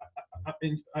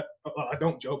I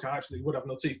don't joke. I actually would have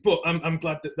no teeth. But I'm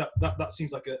glad that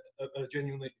seems like a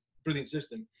genuinely brilliant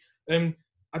system.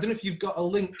 I don't know if you've got a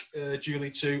link, Julie,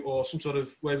 to or some sort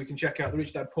of way we can check out the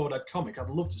Rich Dad Poor Dad comic. I'd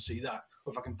love to see that,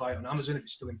 or if I can buy it on Amazon if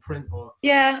it's still in print. Or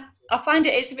I'll find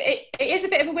it. It is a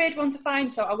bit of a weird one to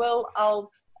find, so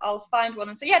I'll find one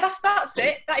and say, yeah, that's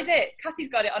it. That is it. Kathy's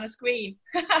got it on a screen.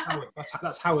 Howard,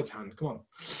 that's Howard's hand. Come on.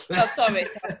 Oh, sorry.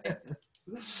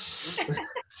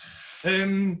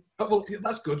 Well,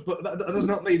 that's good, but that does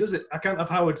not me, does it? I can't have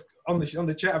Howard on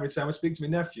the chat every time I speak to my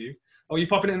nephew. Oh, you're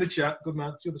popping it in the chat. Good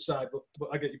man. It's the other side, but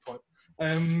I get your point.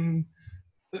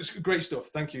 That's great stuff.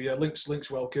 Thank you. Yeah, links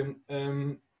welcome.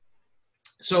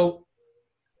 So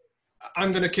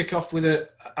I'm going to kick off with I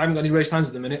haven't got any raised hands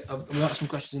at the minute. I've got some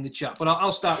questions in the chat, but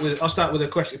I'll start with a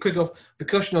question, the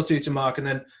question or two to Mark, and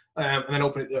then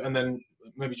open it, and then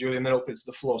maybe Julie, and then open it to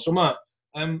the floor. So Mark,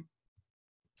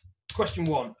 question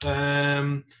 1.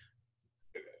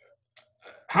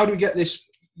 How do we get this?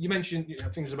 You mentioned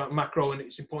things about macro, and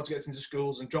it's important to get this into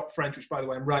schools, and drop French, which, by the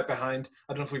way, I'm right behind.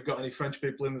 I don't know if we've got any French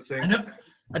people in the thing.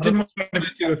 I didn't want to be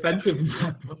too offensive.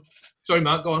 Sorry,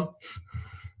 Mark, go on.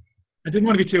 I didn't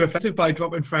want to be too offensive by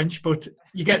dropping French, but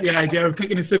you get the idea of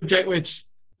picking a subject which,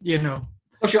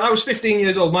 Oh, sure. I was 15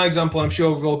 years old. My example, I'm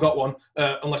sure we've all got one,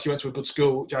 unless you went to a good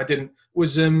school, which I didn't.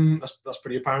 Was that's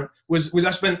pretty apparent. Was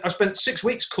I spent 6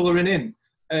 weeks colouring in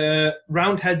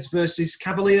Roundheads versus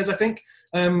Cavaliers, I think.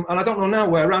 And I don't know now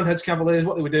where Roundheads, Cavaliers,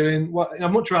 what they were doing.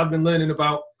 I'd much rather been learning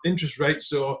about interest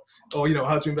rates or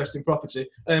how to invest in property.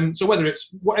 So whether it's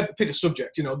whatever, pick a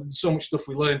subject. There's so much stuff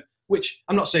we learn, which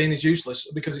I'm not saying is useless,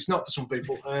 because it's not for some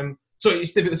people. So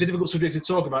it's a difficult subject to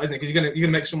talk about, isn't it? Because you're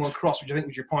gonna make someone cross, which I think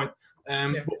was your point.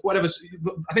 But whatever.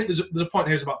 But I think there's a point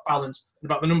here is about balance, and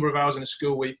about the number of hours in a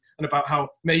school week, and about how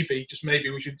just maybe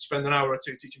we should spend an hour or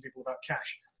two teaching people about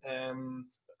cash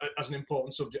as an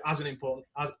important subject, as a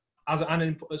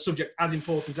subject as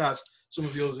important as some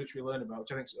of the others which we learn about,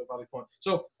 which I think is a valid point.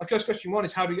 So, I guess question 1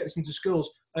 is, how do we get this into schools?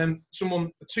 2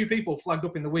 people flagged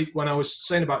up in the week when I was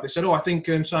saying about this, said, I think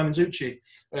Simon Zucchi,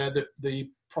 the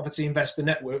Property Investor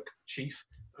Network chief,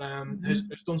 has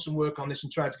done some work on this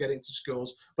and tried to get it into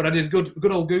schools. But I did a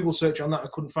good old Google search on that. I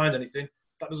couldn't find anything.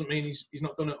 That doesn't mean he's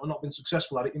not done it or not been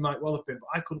successful at it. He might well have been, but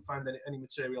I couldn't find any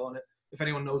material on it. If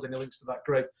anyone knows any links to that,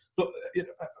 great. But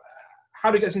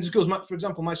how do it get into schools? For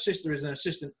example, my sister is an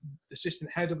assistant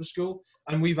head of a school,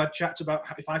 and we've had chats about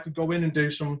if I could go in and do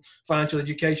some financial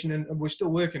education, and we're still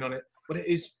working on it. But it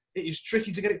is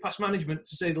tricky to get it past management,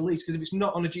 to say the least, because if it's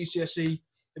not on a GCSE,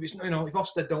 if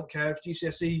Ofsted don't care, if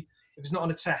GCSE, if it's not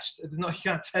on a test, you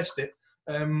can't test it,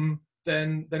 then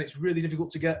it's really difficult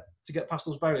to get past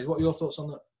those barriers. What are your thoughts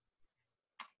on that?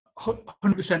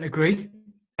 100% agree.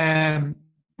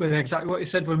 With exactly what you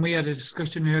said when we had a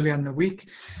discussion earlier in the week.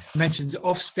 I mentioned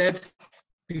Ofsted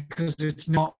because it's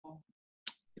not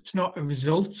a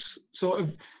results sort of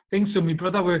thing. So my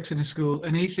brother works in a school,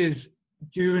 and he says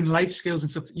during life skills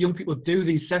and stuff, young people do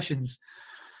these sessions.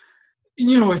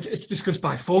 It's discussed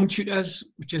by phone tutors,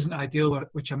 which isn't ideal,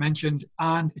 which I mentioned,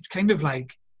 and it's kind of like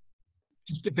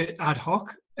just a bit ad hoc.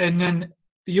 And then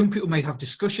the young people might have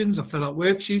discussions or fill out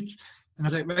worksheets. And I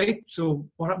was like, right, so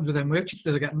what happens with them worksheets?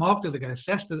 Do they get marked? Do they get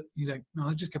assessed? He's like, no,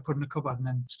 they just get put in a cupboard and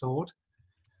then stored.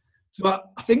 So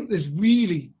I think there's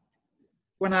really,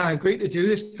 when I agreed to do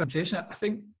this presentation, I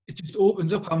think it just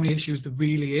opens up how many issues there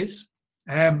really is.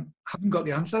 I haven't got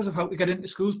the answers of how to get into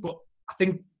schools, but I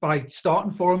think by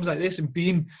starting forums like this and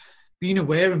being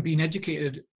aware and being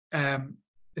educated and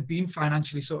being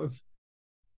financially sort of,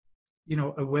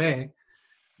 aware,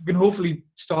 we can hopefully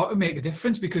start to make a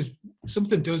difference, because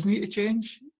something does need to change.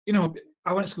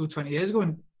 I went to school 20 years ago,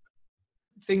 and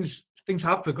things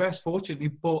have progressed, fortunately,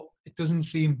 but it doesn't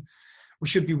seem we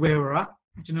should be where we're at.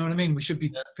 Do you know what I mean? We should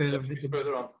be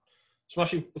further on.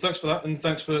 Smashing. Well, thanks for that, and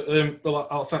thanks for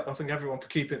I'll thank everyone for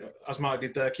keeping, as Mark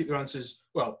did there, keep their answers.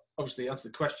 Well, obviously answer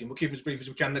the question. We'll keep them as brief as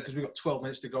we can because we've got 12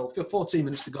 minutes to go, 14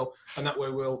 minutes to go, and that way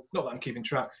we'll, not that I'm keeping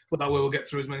track, but that way we'll get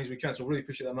through as many as we can. So really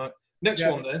appreciate that, Mark. Next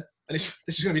one then, and this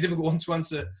is going to be a difficult one to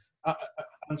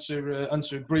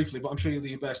answer briefly, but I'm sure you'll do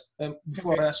your best.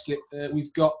 Before I ask it,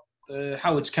 we've got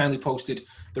Howard's kindly posted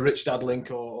the Rich Dad link,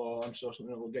 or I'm sure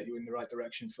something that will get you in the right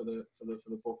direction for the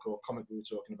book or comic we were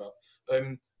talking about.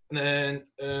 And then,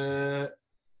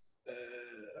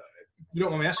 you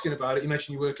don't mind me asking about it. You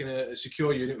mentioned you work in a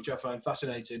secure unit, which I find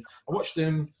fascinating. I watched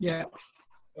a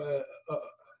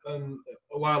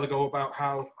while ago about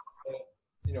how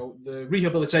the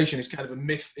rehabilitation is kind of a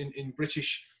myth in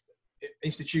British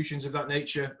institutions of that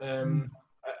nature,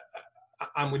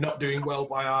 and we're not doing well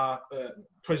by our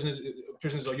prisoners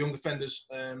or young offenders.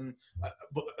 And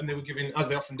they were giving, as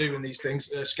they often do in these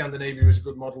things, Scandinavia is a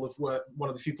good model of where one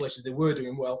of the few places they were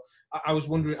doing well. I was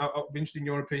wondering, I'd be interested in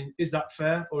your opinion, is that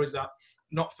fair or is that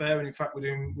not fair? And in fact, we're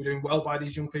doing well by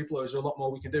these young people, or is there a lot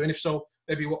more we can do? And if so,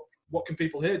 maybe what can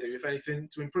people here do, if anything,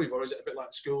 to improve? Or is it a bit like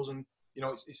the schools and,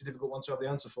 it's a difficult one to have the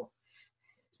answer for?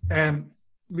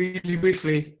 Really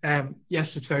briefly, yes,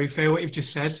 it's very fair what you've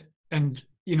just said. And,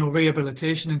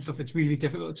 rehabilitation and stuff, it's really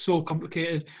difficult. It's so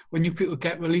complicated. When you people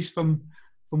get released from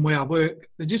where I work,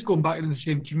 they're just going back into the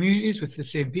same communities with the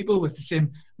same people, with the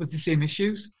same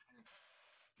issues.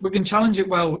 We can challenge it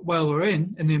while we're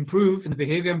in, and they improve, and the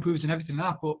behaviour improves and everything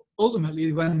like that. But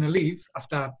ultimately, when they leave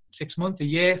after 6 months, a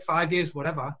year, 5 years,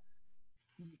 whatever,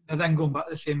 they're then going back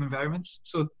to the same environments.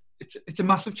 So it's a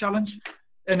massive challenge.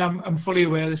 And I'm fully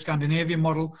aware of the Scandinavian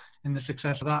model and the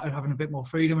success of that, and having a bit more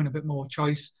freedom and a bit more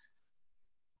choice.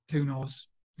 Who knows?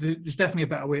 There's definitely a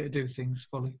better way to do things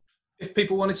fully. If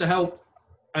people wanted to help,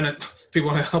 and people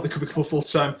want to help, they could become a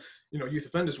full-time, youth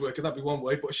offenders worker. That'd be one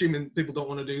way. But assuming people don't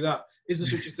want to do that, is there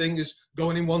such a thing as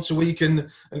going in once a week and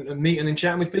meeting and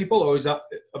chatting with people, or have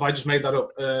I just made that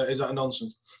up? Is that a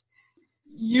nonsense?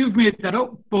 You've made that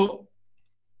up, but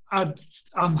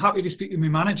I'm happy to speak to my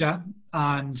manager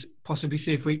and possibly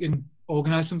see if we can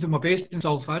organise something. We're based in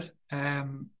Salford,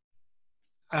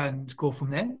 and go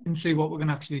from there and see what we're going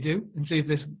to actually do and see if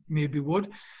this maybe would.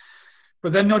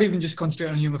 But then not even just concentrate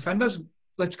on young offenders.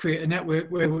 Let's create a network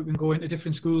where we can go into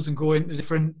different schools and go into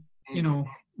different,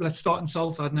 let's start in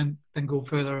Salford and then go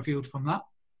further afield from that.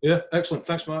 Yeah, excellent.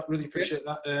 Thanks, Mark. Really appreciate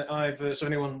that. So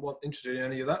anyone interested in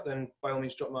any of that, then by all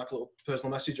means drop Mark a little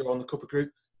personal message or on the Cuppa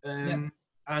group. And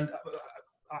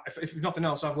if nothing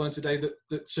else, I've learned today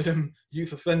that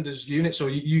youth offenders units or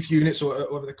youth units or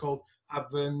whatever they're called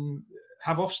have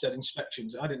Ofsted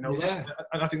inspections. I didn't know that,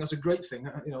 and I think that's a great thing.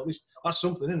 At least that's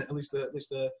something, isn't it? At least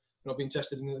they're being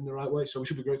tested in the right way. So we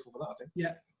should be grateful for that, I think.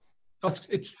 Yeah,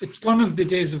 it's one of the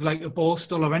days of like a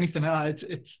Borstal or anything like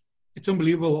that. It's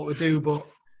unbelievable what we do, but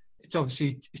it's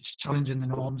challenging the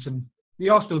norms, and they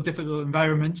are still difficult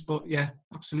environments. But yeah,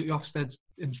 absolutely, Ofsted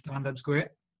in standards, great.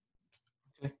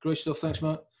 Okay, great stuff. Thanks,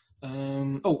 Mark.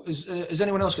 Has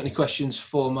anyone else got any questions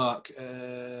for Mark?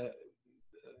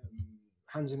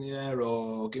 Hands in the air,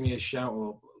 or give me a shout,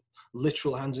 or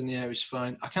literal hands in the air is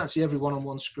fine. I can't see everyone on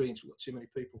one screen, so we've got too many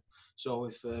people. So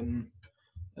if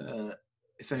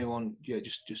anyone,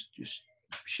 just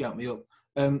shout me up.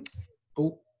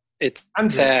 It's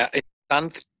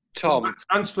Ant, Tom.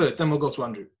 Ant's first, then we'll go to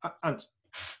Andrew. Ant.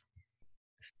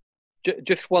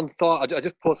 Just one thought. I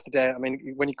just posted there. I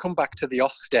mean, when you come back to the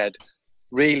Ofsted,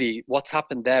 really, what's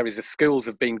happened there is the schools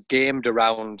have been gamed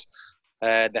around.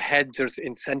 The heads are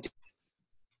incentivized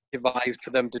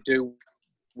for them to do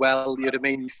well. You know what I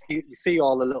mean? You see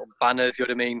all the little banners. You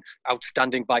know what I mean?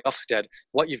 Outstanding by Ofsted.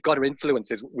 What you've got to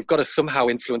influence is we've got to somehow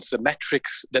influence the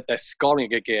metrics that they're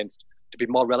scoring against to be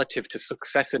more relative to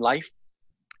success in life.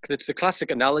 Because it's a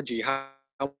classic analogy how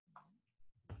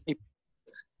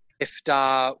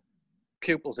star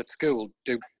pupils at school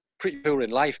do pretty poor in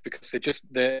life because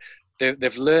they've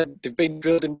been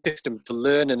drilled in the system to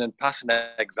learn and pass an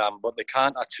exam, but they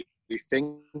can't actually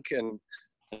think and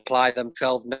apply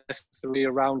themselves necessarily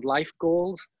around life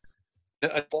goals.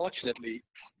 Unfortunately,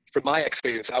 from my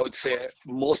experience, I would say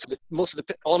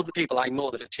all of the people I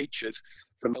know that are teachers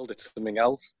from build it something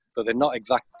else, so they're not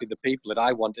exactly the people that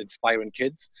I want inspiring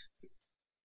kids.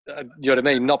 You know what I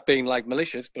mean? Not being like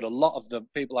malicious, but a lot of the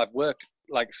people I've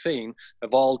seen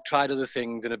have all tried other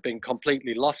things and have been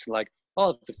completely lost. And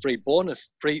it's a free bonus,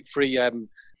 free thing.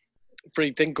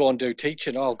 Go and do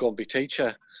teaching. I'll go and be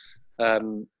teacher.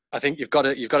 I think you've got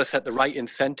to set the right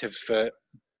incentives so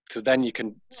then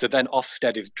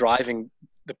Ofsted is driving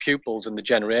the pupils and the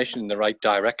generation in the right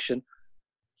direction.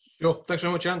 Sure. Thanks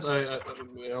very much, Ant. I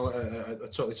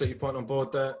totally take your point on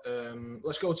board there.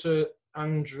 Let's go to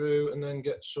Andrew, and then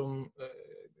get some.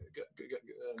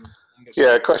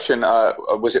 Yeah, question.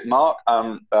 Was it Mark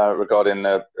regarding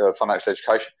financial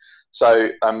education? So,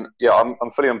 yeah,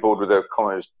 I'm fully on board with the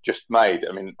comments just made.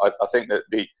 I mean, I think that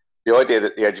the idea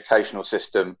that the educational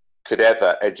system could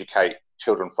ever educate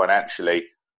children financially,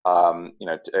 you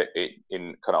know,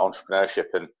 in kind of entrepreneurship,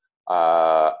 and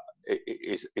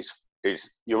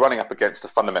is you're running up against a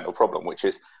fundamental problem, which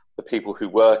is the people who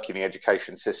work in the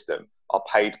education system are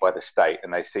paid by the state,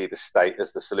 and they see the state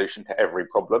as the solution to every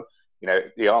problem. You know,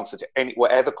 the answer to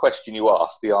whatever question you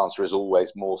ask, the answer is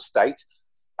always more state,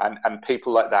 and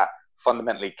people like that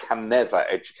fundamentally can never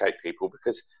educate people,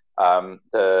 because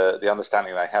the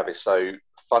understanding they have is so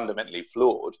fundamentally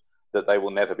flawed that they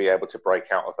will never be able to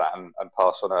break out of that and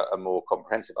pass on a more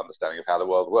comprehensive understanding of how the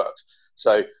world works.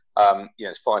 So, you know,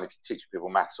 it's fine if you teach people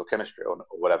maths or chemistry or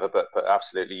whatever, but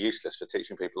absolutely useless for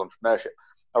teaching people entrepreneurship.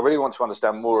 I really want to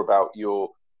understand more about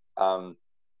your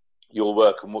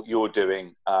work and what you're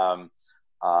doing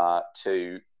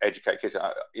to educate kids.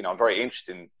 You know, I'm very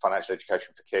interested in financial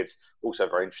education for kids, also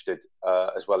very interested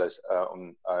as well as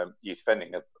on youth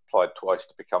offending. I applied twice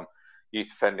to become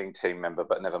youth offending team member,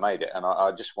 but never made it. And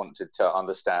I just wanted to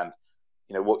understand,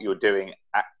 you know, what you're doing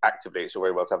actively. It's all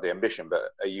very well to have the ambition, but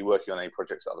are you working on any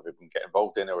projects that other people can get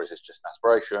involved in, or is this just an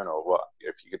aspiration, or what?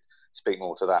 If you could speak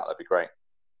more to that, that'd be great.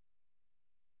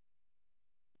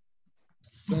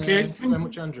 Okay. Thank you very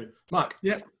much, Andrew. Mark?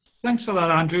 Yeah, thanks for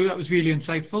that, Andrew. That was really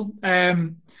insightful.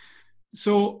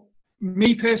 So,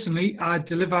 me personally, I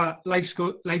deliver life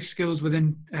skills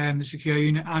within the secure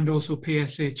unit and also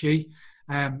PSHE.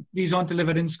 These aren't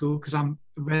delivered in school because I'm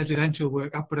a residential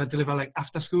worker, but I deliver like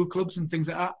after school clubs and things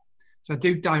like that. So I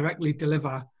do directly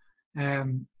deliver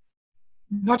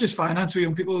not just finance for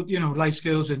young people, you know, life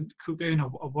skills and cooking or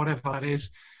whatever that is.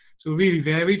 So really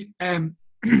varied.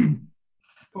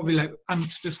 Probably like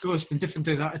Ant's discussed and different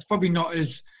to that. It's probably not as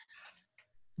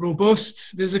robust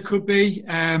as it could be.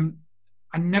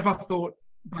 I never thought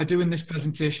by doing this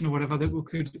presentation or whatever that we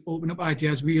could open up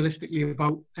ideas realistically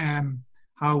about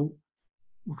how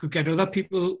we could get other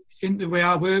people into the way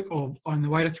I work or in the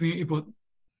wider community, but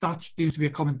that seems to be a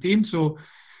common theme. So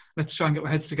let's try and get our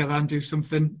heads together and do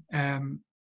something. Because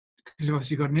you've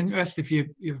obviously got an interest if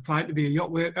you've applied to be a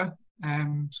yacht worker.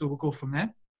 So we'll go from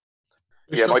there.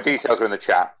 Yeah, my details are in the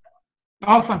chat.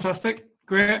 Oh, fantastic!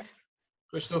 Great.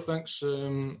 Great stuff. Thanks,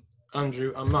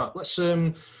 Andrew and Matt. Let's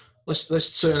turn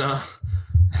our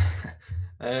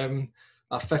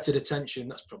our fetid attention.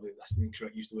 That's the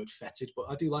incorrect use of the word fetid, but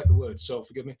I do like the word, so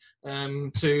forgive me.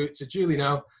 To Julie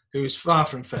now, who is far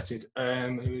from fetid,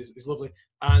 who is lovely,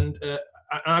 and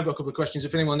I've got a couple of questions.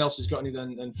 If anyone else has got any,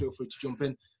 then feel free to jump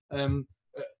in.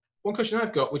 One question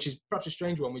I've got, which is perhaps a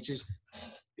strange one, which is,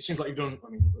 it seems like you've done, I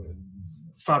mean,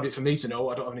 far be it for me to know,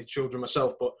 I don't have any children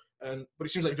myself, but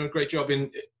it seems like you've done a great job in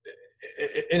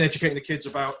educating the kids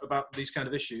about these kind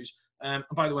of issues. And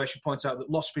by the way, I should point out that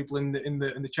lots of people in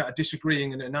the chat are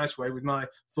disagreeing in a nice way with my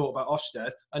thought about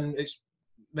Ofsted, and it's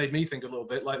made me think a little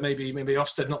bit like maybe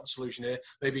Ofsted not the solution here.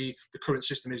 Maybe the current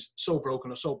system is so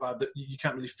broken or so bad that you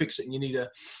can't really fix it, and you need a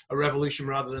revolution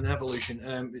rather than an evolution.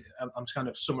 I'm kind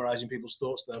of summarising people's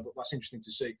thoughts there, but that's interesting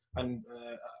to see, and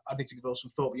I need to give those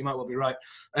some thought. But you might well be right.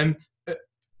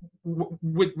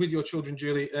 With your children,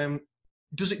 Julie,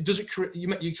 does it create?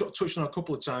 You touched on it a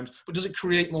couple of times, but does it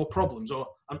create more problems? Or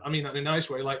I mean that in a nice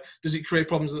way. Like, does it create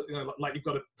problems that, you know, like you've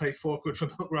got to pay £4 for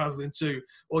milk rather than 2?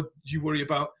 Or do you worry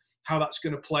about how that's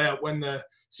going to play out when they're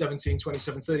 17,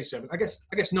 27, 37? I guess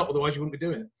not. Otherwise, you wouldn't be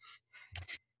doing it.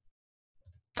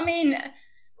 I mean,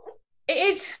 it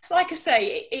is, like I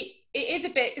say, it is a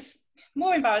bit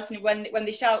more embarrassing when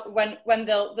they shout when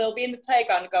they'll be in the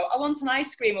playground and go, "I want an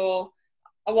ice cream," or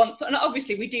 "I want," and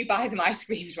obviously we do buy them ice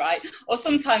creams, right? Or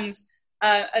sometimes,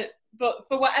 but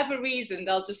for whatever reason,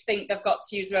 they'll just think they've got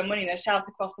to use their own money and they'll shout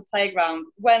across the playground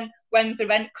when's the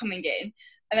rent coming in.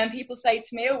 And then people say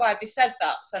to me, "Oh, why have they said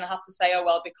that?" So I have to say, "Oh,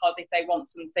 well, because if they want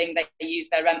something, they use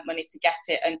their rent money to get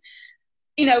it." And,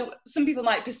 you know, some people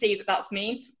might perceive that that's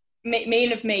mean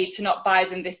of me to not buy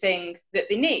them the thing that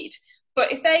they need.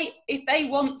 But if they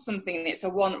want something and it's a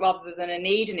want rather than a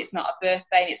need, and it's not a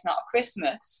birthday and it's not a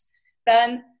Christmas,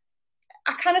 then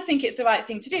I kind of think it's the right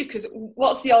thing to do, because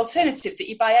what's the alternative? That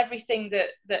you buy everything that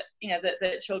you know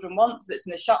that children want, that's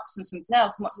in the shops, and something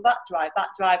else. And what does that drive? That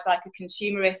drives like a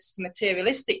consumerist,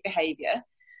 materialistic behaviour.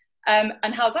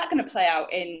 And how's that going to play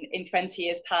out in 20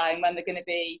 years' time when they're going to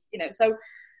be, you know?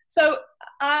 So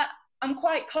I'm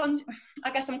quite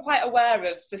aware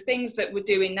of the things that we're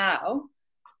doing now.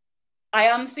 I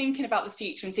am thinking about the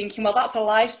future and thinking, well, that's a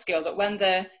life skill that when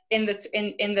they're in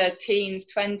the teens,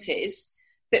 20s,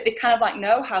 that they kind of like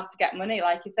know how to get money.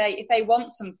 Like if they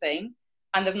want something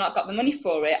and they've not got the money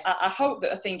for it, I hope that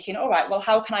they're thinking, all right, well,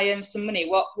 how can I earn some money?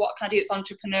 What can I do that's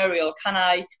entrepreneurial? Can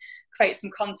I create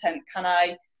some content? Can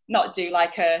I not do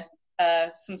like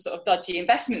some sort of dodgy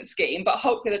investment scheme? But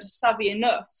hopefully they're just savvy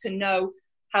enough to know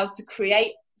how to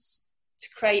create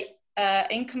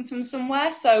income from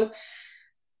somewhere. So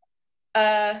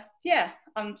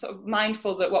I'm sort of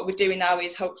mindful that what we're doing now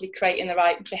is hopefully creating the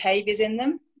right behaviours in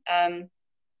them.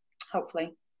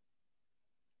 Hopefully.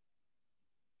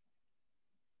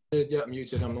 Yeah, I'm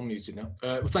muted. I'm unmuted now.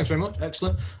 Well, thanks very much.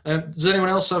 Excellent. Does anyone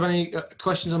else have any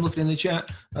questions? I'm looking in the chat,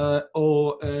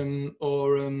 or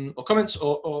comments,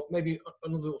 or maybe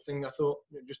another little thing I thought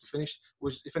just to finish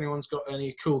was if anyone's got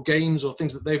any cool games or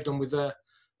things that they've done with their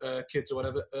kids or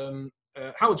whatever.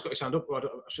 Howard's got his hand up. Or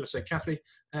should I say Kathy?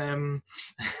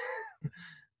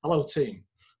 Hello, team.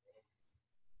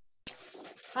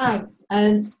 Hi,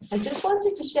 I just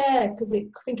wanted to share, because I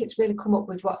think it's really come up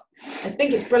with what, I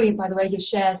think it's brilliant, by the way, your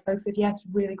shares, both of you, it's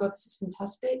really good, this is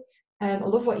fantastic. I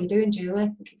love what you're doing, Julie, I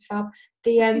think it's fab.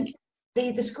 The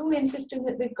schooling system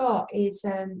that we've got is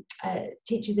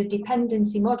teaches a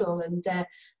dependency model,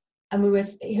 and we were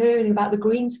hearing about the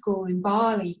Green School in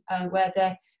Bali, where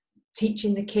they're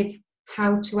teaching the kids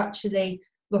how to actually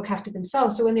look after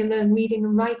themselves. So when they learn reading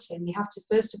and writing, they have to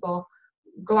first of all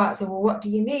go out and say, well, what do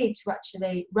you need to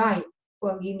actually write?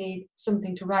 Well, you need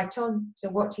something to write on. So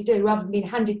what do you do? Rather than being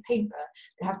handed paper,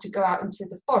 they have to go out into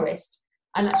the forest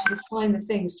and actually find the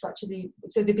things to actually,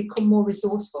 so they become more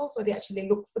resourceful, where they actually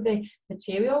look for the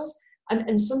materials.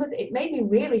 And some of it made me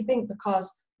really think, because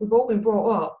we've all been brought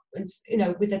up,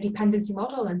 with a dependency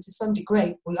model, and to some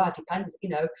degree we are dependent.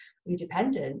 We're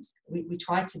dependent. We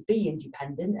try to be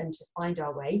independent and to find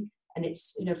our way. And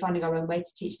it's, finding our own way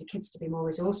to teach the kids to be more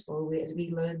resourceful as we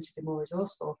learn to be more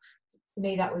resourceful. For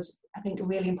me, that was, I think, a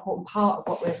really important part of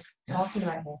what we're talking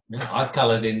about here. Yeah, I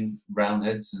coloured in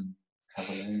Roundheads and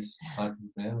Cavaliers like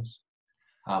everybody else.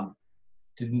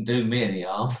 Didn't do me any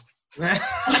harm.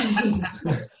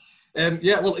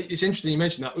 Well, it's interesting you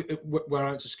mentioned that. Where I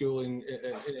went to school in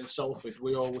Salford,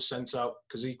 we all were sent out,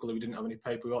 because equally we didn't have any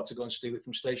paper. We had to go and steal it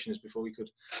from stationers before we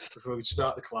could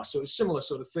start the class. So it was a similar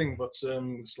sort of thing, but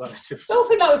slightly different. I don't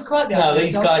think that was quite the No,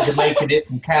 these guys are making it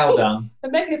from cow dung.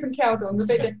 They're making it from cow dung, a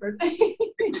bit different. I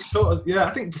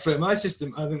think I prefer my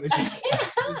system. I think they should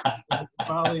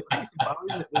Bali,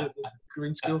 the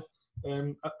Green School.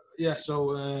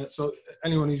 So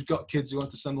anyone who's got kids who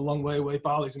wants to send a long way away,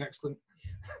 Bali's an excellent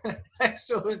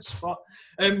spot.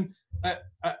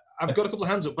 I've got a couple of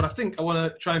hands up, but I think I want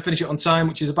to try and finish it on time,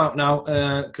 which is about now,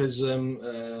 because I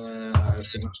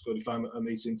think that's good if I'm at a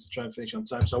meeting to try and finish on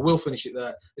time. So I will finish it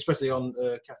there, especially on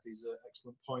Kathy's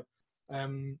excellent point.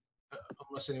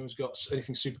 Unless anyone's got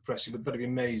anything super pressing, but it better be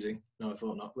amazing. No, I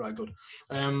thought not. Right, good.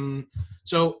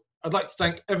 So I'd like to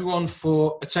thank everyone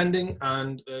for attending,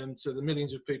 and to the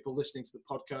millions of people listening to the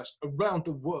podcast around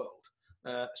the world.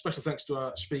 Special thanks to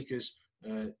our speakers,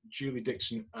 Julie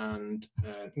Dixon and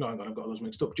I've got those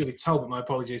mixed up. Julie Talbot, my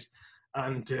apologies,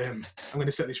 and I'm going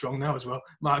to set this wrong now as well.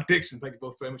 Mark Dixon, thank you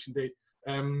both very much indeed.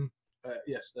 Thanks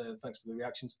for the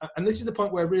reactions. And this is the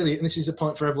point where this is a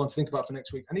point for everyone to think about for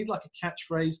next week. I need like a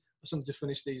catchphrase or something to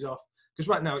finish these off, because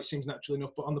right now it seems natural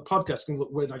enough, but on the podcast it can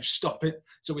look weird and I just stop it.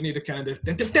 So we need a kind of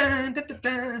kind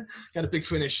of big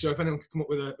finish. So if anyone can come up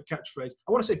with a catchphrase,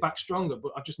 I want to say back stronger,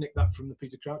 but I've just nicked that from the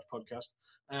Peter Crouch podcast.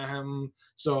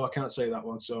 So I can't say that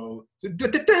one. So